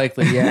 Mm. most Yeah.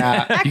 likely,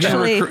 yeah. You gotta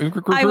Actually,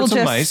 recruit I will some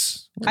just-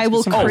 mice. I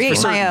will Some mice create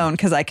for my certain. own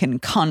because I can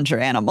conjure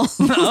animals.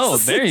 Oh,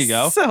 there you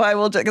go. So I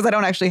will, because I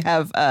don't actually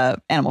have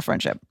animal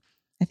friendship.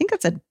 I think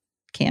that's a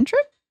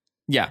cantrip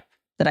Yeah.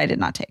 that I did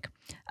not take.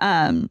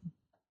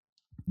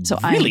 So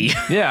Really?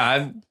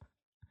 Yeah,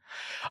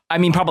 I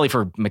mean, probably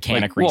for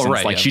mechanic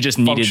reasons. Like she just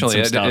needed some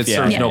Functionally, stuff. It yeah,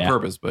 serves yeah, no yeah.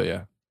 purpose, but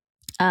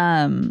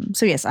yeah.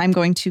 So yes, I'm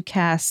going to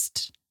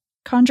cast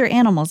conjure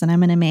animals, and I'm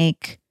going to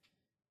make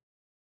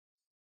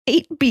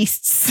 8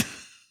 beasts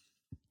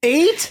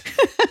 8?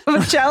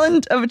 of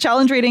a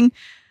challenge rating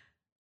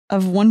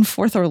of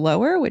 1/4 or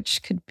lower,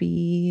 which could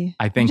be.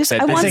 I think Just,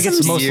 that I this want is- some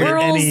it's mostly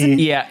squirrels. any- and-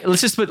 Yeah,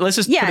 let's just put yeah, it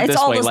it's this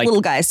all way. those Like,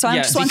 little guys. So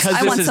yeah, I because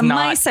want this some is not-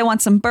 mice. I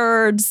want some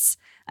birds.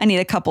 I need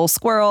a couple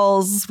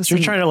squirrels. With So you're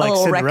some trying to like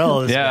little Cinderella.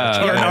 raccoon- this Yeah.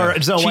 bitch. Yeah.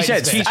 Or Snow she White said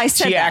this she, bitch. I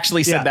said she that.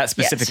 actually said Yeah. that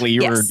specifically.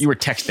 Yes. You were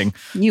texting.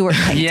 You were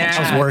paying Yeah.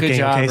 attention. I was working, Good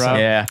job, okay, bro. so-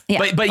 Yeah. Yeah.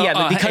 But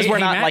yeah, because hey, we're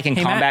hey, not Matt, like in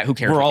hey, combat, Matt, who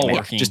cares? we're all Yeah,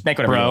 working, Just make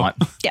whatever bro. you want.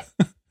 Yeah.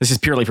 This is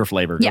purely for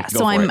flavor. Yeah, Go so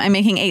for it. I'm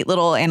making 8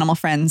 little animal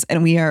friends,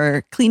 and we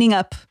are cleaning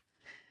up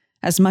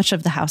as much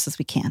of the house as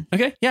we can.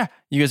 Okay. Yeah.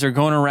 You guys are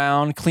going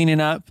around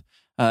cleaning up,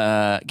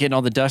 getting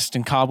all the dust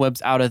and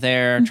cobwebs out of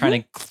there,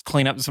 trying to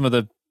clean up some of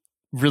the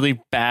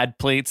really bad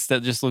plates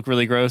that just look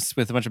really gross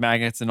with a bunch of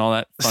maggots and all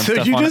that fun So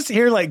stuff you on just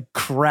hear like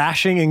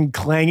crashing and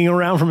clanging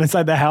around from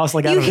inside the house,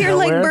 like out You of hear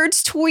like nowhere?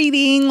 birds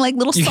tweeting, like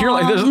little You songs. hear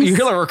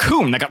like a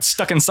raccoon that got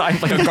stuck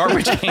inside like a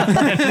garbage can.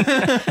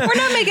 We're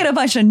not making a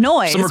bunch of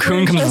noise. Some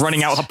raccoon We're comes just-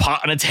 running out with a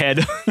pot on its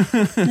head.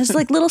 There's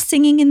like little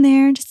singing in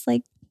there, just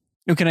like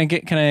Oh, can I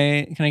get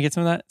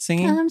some of that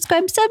singing?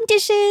 scrub some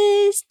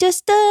dishes,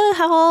 dust the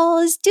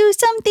halls, do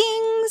some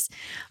things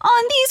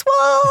on these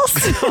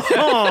walls.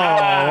 Oh,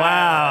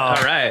 wow.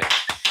 All right.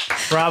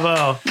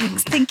 Bravo.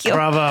 Thank you.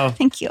 Bravo.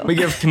 Thank you.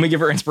 Can we give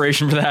her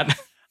inspiration for that?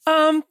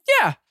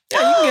 Yeah. Yeah,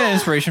 you can get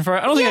inspiration for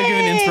it. I don't think I've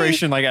given Yay.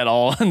 inspiration like at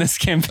all in this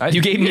campaign.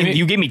 You gave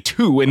me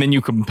 2 and then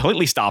you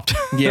completely stopped.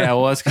 Yeah,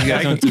 well, that's because you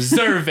guys don't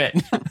deserve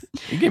it.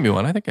 You gave me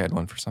one. I think I had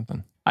one for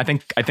something. I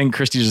think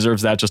Christy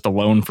deserves that just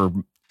alone for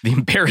the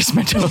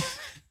embarrassment of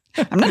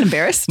I'm not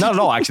embarrassed. not at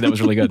all. Actually, that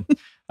was really good.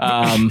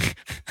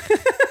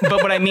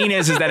 But what I mean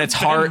is that it's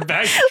hard.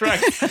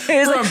 Backtrack It was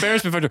for like-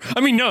 embarrassment factor.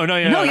 I mean, no,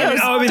 yeah. No, yeah,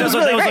 I mean, That was that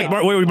really was great.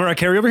 like, wait, Mariah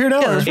Carey over here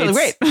now? Yeah, that or- was really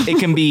great. It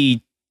can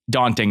be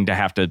daunting to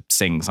have to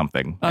sing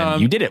something, and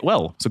you did it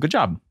well. So good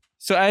job.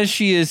 So as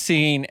she is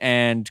singing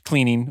and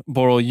cleaning,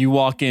 Boral, you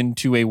walk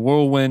into a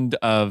whirlwind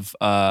of,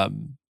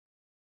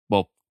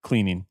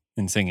 cleaning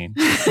and singing.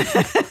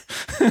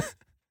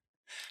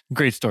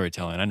 Great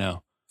storytelling, I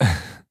know.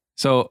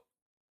 So,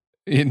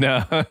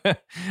 I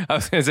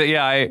was gonna say,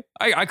 yeah,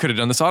 I could have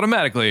done this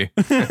automatically.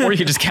 Or you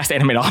could just cast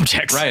animate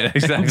objects. Right,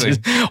 exactly.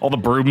 Just all the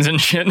brooms and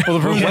shit.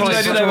 When did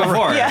I do that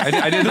before?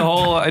 Yeah. I did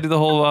the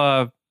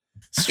whole.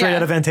 Straight Yeah.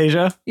 out of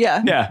Fantasia.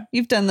 Yeah. Yeah.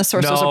 You've done the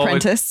Sorcerer's No,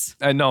 Apprentice.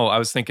 No, I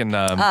was thinking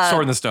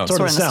Sword in the Stone.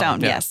 Sword in the Stone,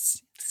 Stone, yeah.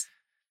 yes.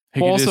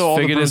 Also, all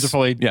the Higgins- brooms are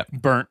probably yeah.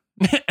 burnt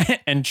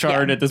and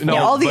charred Yeah. at this No,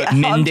 point. Yeah, all the but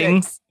mending-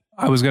 objects.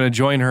 I was going to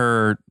join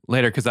her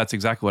later because that's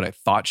exactly what I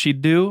thought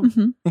she'd do.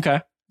 Mhm.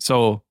 Okay.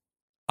 So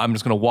I'm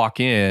just going to walk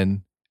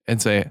in and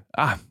say,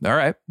 all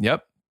right,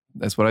 yep,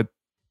 that's what I.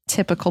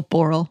 Typical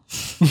Boral.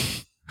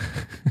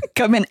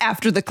 Come in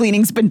after the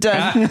cleaning's been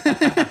done.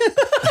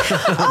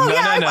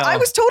 No. I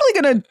was totally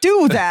gonna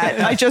do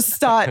that. I just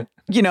thought,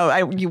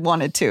 you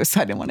wanted to,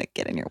 so I didn't want to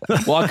get in your way.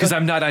 Well, because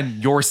I'm not on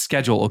your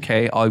schedule,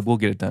 okay? I will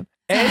get it done.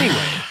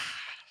 Anyway,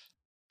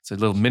 it's a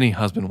little mini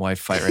husband-wife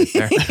fight right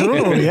there.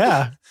 Oh,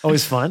 yeah.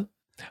 Always fun.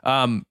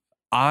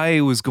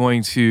 I was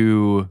going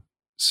to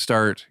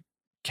start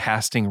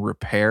casting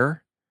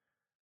repair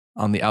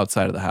on the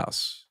outside of the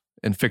house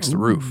and fix the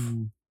roof.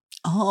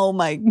 Oh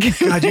my god!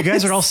 God, you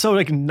guys are all so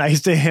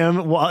nice to him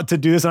to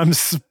do this. I'm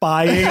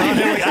spying on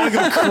him. I don't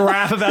give a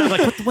crap about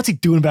it. What's he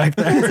doing back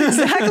there?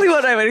 Exactly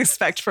what I would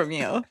expect from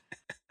you.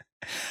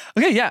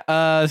 Okay,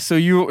 yeah. So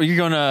you're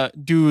gonna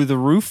do the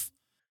roof.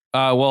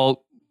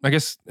 Well, I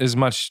guess as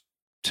much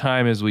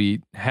time as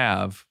we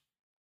have,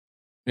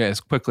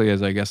 as quickly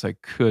as I guess I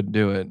could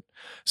do it.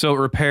 So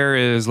repair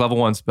is level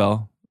 1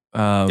 spell.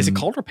 Is it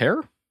called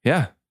repair?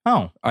 Yeah.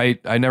 Oh, I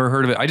never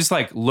heard of it. I just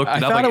looked it I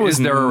up. thought it was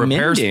is there a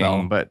repair mending,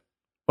 spell? but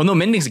no,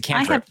 mending's a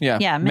cantrip. Yeah,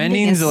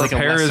 mending's like a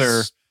Repair lesser.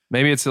 is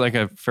maybe it's like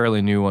a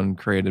fairly new one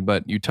created,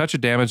 but you touch a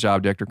damaged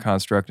object or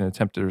construct and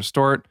attempt to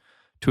restore it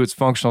to its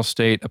functional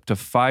state. Up to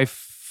 5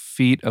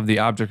 feet of the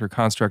object or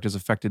construct is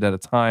affected at a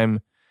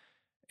time,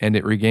 and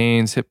it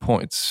regains hit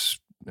points.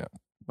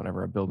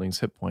 Whatever a building's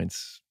hit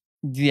points.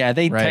 Yeah,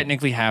 they Right.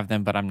 technically have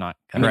them, but I'm not.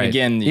 I mean, Right.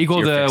 again, Equal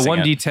you're to fixing it.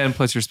 1d10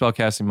 plus your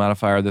spellcasting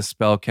modifier. This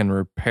spell can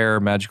repair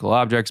magical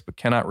objects, but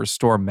cannot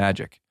restore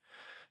magic.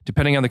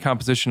 Depending on the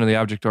composition of the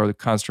object or the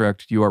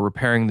construct you are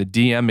repairing, the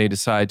DM may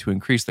decide to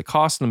increase the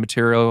cost of the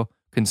material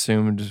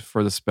consumed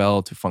for the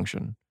spell to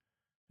function.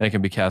 And it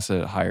can be cast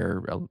at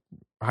higher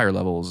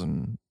levels,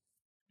 and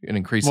it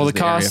increases. Well, the the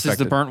area cost is the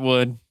affected. burnt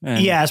wood.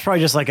 And Yeah, it's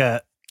probably just like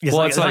a. It's,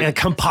 Well, like, it's it's like like- a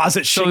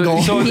composite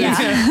shingle. So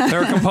Yeah.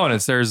 there are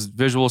components. There's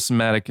visual,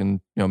 somatic,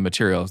 and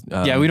materials.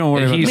 Yeah, we don't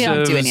worry about- We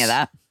don't do any adhesives,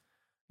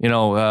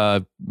 of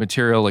that.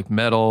 Material like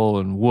metal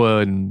and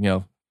wood,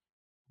 and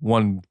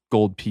one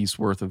gold piece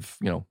worth of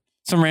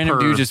some random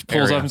per dude just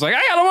pulls area. up and is like,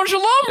 I got a bunch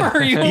of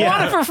lumber. You Yeah.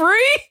 want it for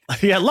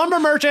free? Yeah, lumber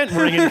merchant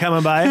ringing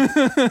coming by. I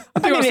think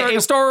I was starting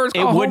a store. It's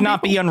It called would Home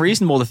not Depot. be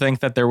unreasonable to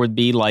think that there would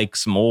be like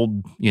some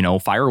old,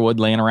 firewood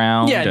laying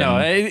around. Yeah, no.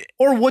 and-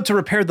 Or wood to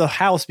repair the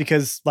house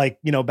because,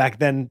 back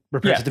then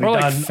repairs had to be or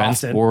like done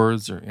fence often.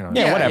 boards or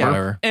Yeah,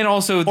 whatever. And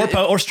also,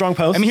 Or strong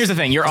posts. I mean, here's the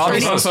thing: you're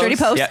Sturdy- obviously sturdy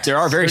posts. Yeah, there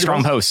are very Sturdy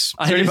strong posts.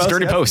 posts. Sturdy posts,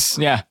 Sturdy yeah. posts.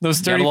 Yeah. those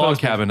Got sturdy a log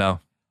posts. cabin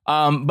now.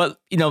 But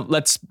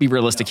let's be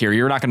realistic here.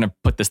 You're not going to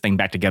put this thing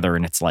back together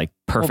in its like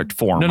perfect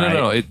form. No,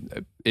 right?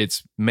 no.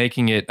 It's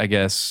making it, I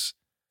guess,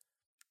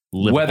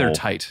 Livable. weather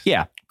tight.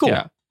 Yeah. Cool.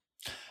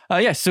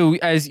 Yeah. So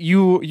as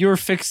you're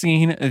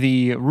fixing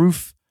the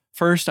roof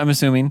first, I'm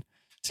assuming,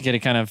 to get it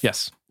kind of.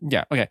 Yes.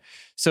 Yeah. Okay.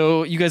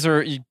 So you guys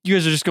are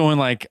just going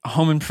like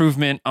home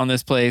improvement on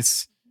this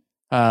place.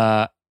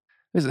 On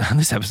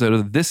this episode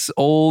of this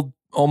old,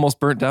 almost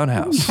burnt down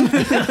house.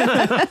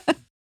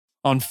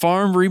 On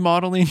farm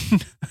remodeling.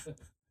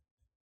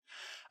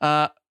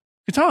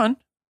 Catan,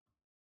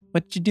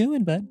 what you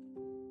doing, bud?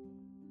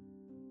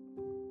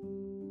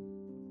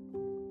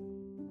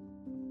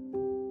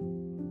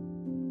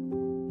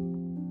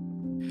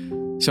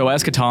 So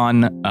as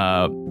Catan,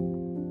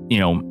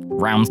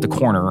 rounds the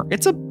corner,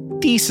 it's a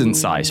decent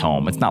sized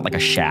home. It's not like a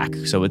shack.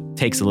 So it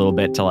takes a little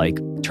bit to like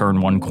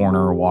turn one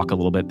corner, walk a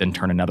little bit, then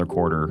turn another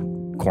corner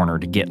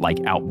to get like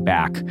out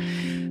back.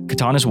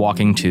 Catan is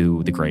walking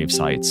to the grave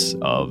sites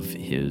of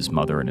his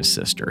mother and his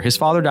sister. His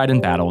father died in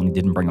battle and he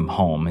didn't bring him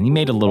home. And he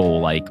made a little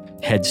like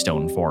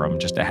headstone for him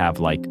just to have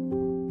like,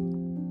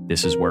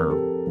 this is where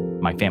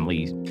my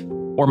family's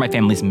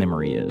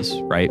memory is,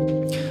 right?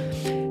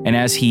 And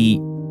as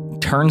he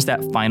turns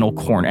that final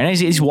corner, and as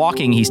he's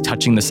walking, he's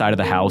touching the side of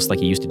the house like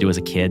he used to do as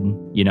a kid,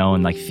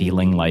 and like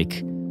feeling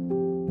like,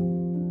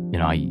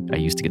 I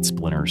used to get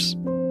splinters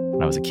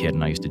when I was a kid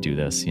and I used to do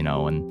this,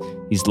 and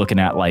he's looking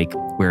at like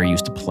where he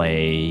used to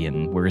play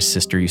and where his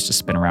sister used to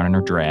spin around in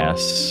her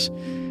dress,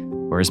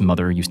 where his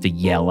mother used to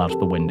yell out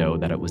the window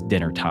that it was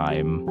dinner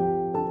time,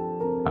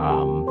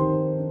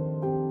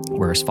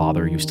 where his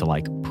father used to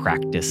like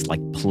practice, like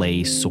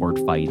play sword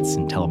fights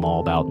and tell him all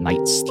about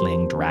knights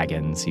slaying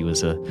dragons. He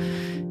was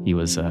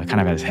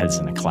kind of his head's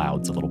in the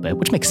clouds a little bit,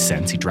 which makes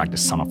sense. He dragged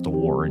his son off to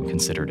war and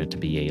considered it to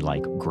be a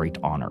like great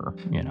honor,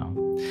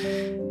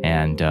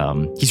 And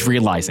he's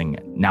realizing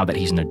now that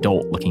he's an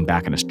adult, looking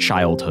back on his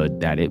childhood,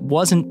 that it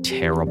wasn't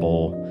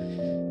terrible.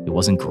 It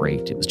wasn't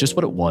great. It was just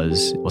what it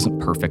was. It wasn't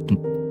perfect.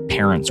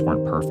 Parents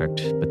weren't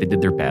perfect, but they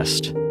did their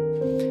best.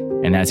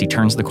 And as he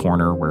turns the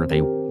corner where they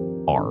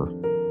are,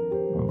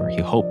 or where he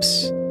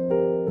hopes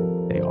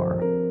they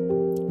are,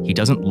 he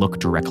doesn't look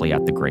directly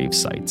at the grave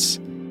sites.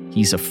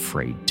 He's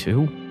afraid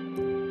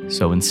to.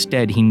 So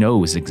instead, he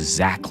knows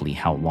exactly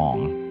how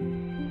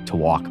long to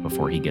walk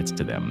before he gets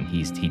to them.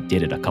 He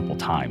did it a couple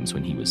times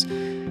when he was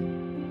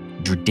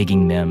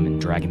digging them and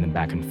dragging them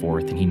back and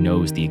forth, and he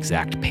knows the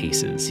exact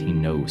paces. He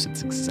knows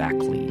it's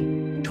exactly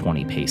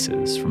 20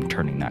 paces from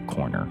turning that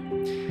corner.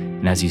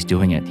 And as he's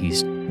doing it,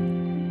 he's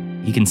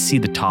He can see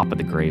the top of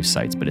the grave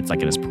sites, but it's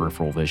like in his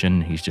peripheral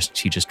vision. He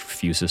just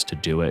refuses to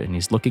do it. And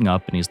he's looking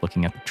up and he's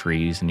looking at the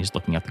trees and he's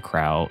looking at the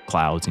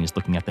clouds and he's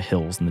looking at the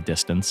hills in the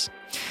distance.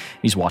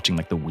 He's watching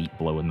like the wheat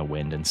blow in the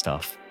wind and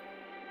stuff.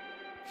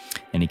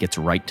 And he gets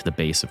right to the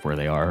base of where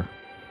they are.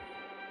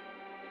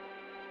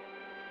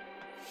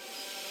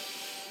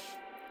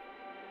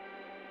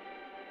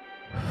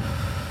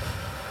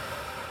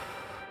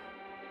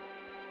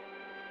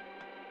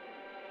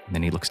 And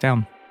then he looks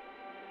down.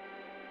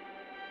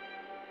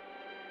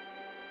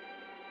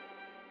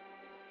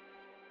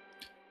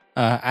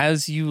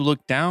 As you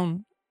look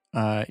down,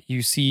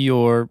 you see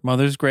your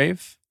mother's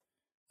grave,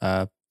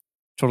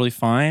 totally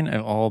fine,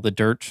 all the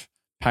dirt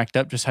packed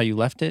up just how you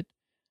left it.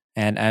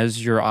 And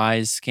as your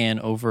eyes scan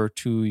over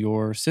to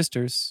your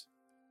sister's,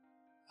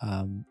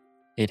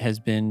 it has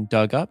been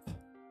dug up,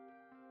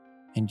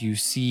 and you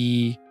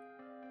see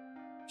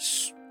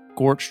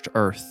scorched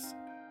earth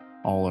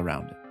all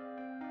around it.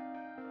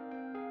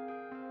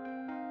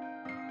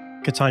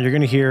 Catan, you're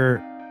going to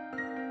hear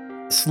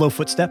slow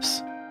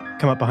footsteps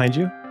come up behind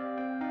you.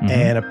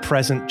 And a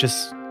present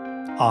just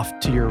off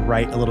to your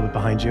right, a little bit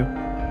behind you.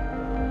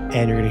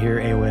 And you're going to hear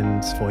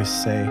Eowyn's voice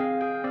say,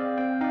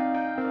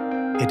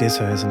 "It is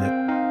her, isn't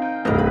it?"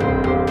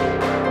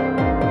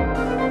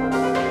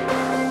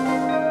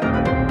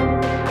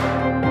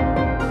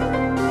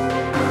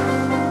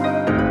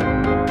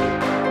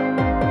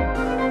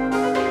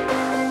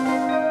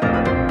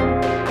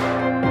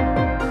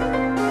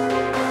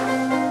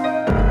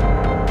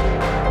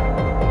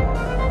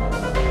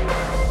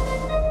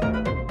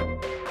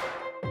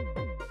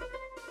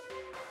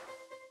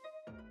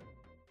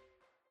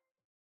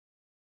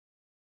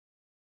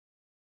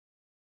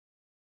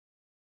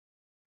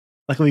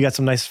 Luckily, we got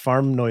some nice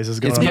farm noises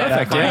going It's on.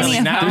 perfect. Yeah.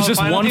 Yeah. There's just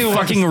one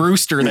fucking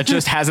rooster that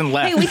just hasn't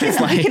left. Hey, we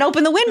can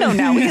open the window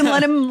now. We can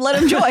let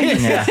him join.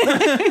 Yeah.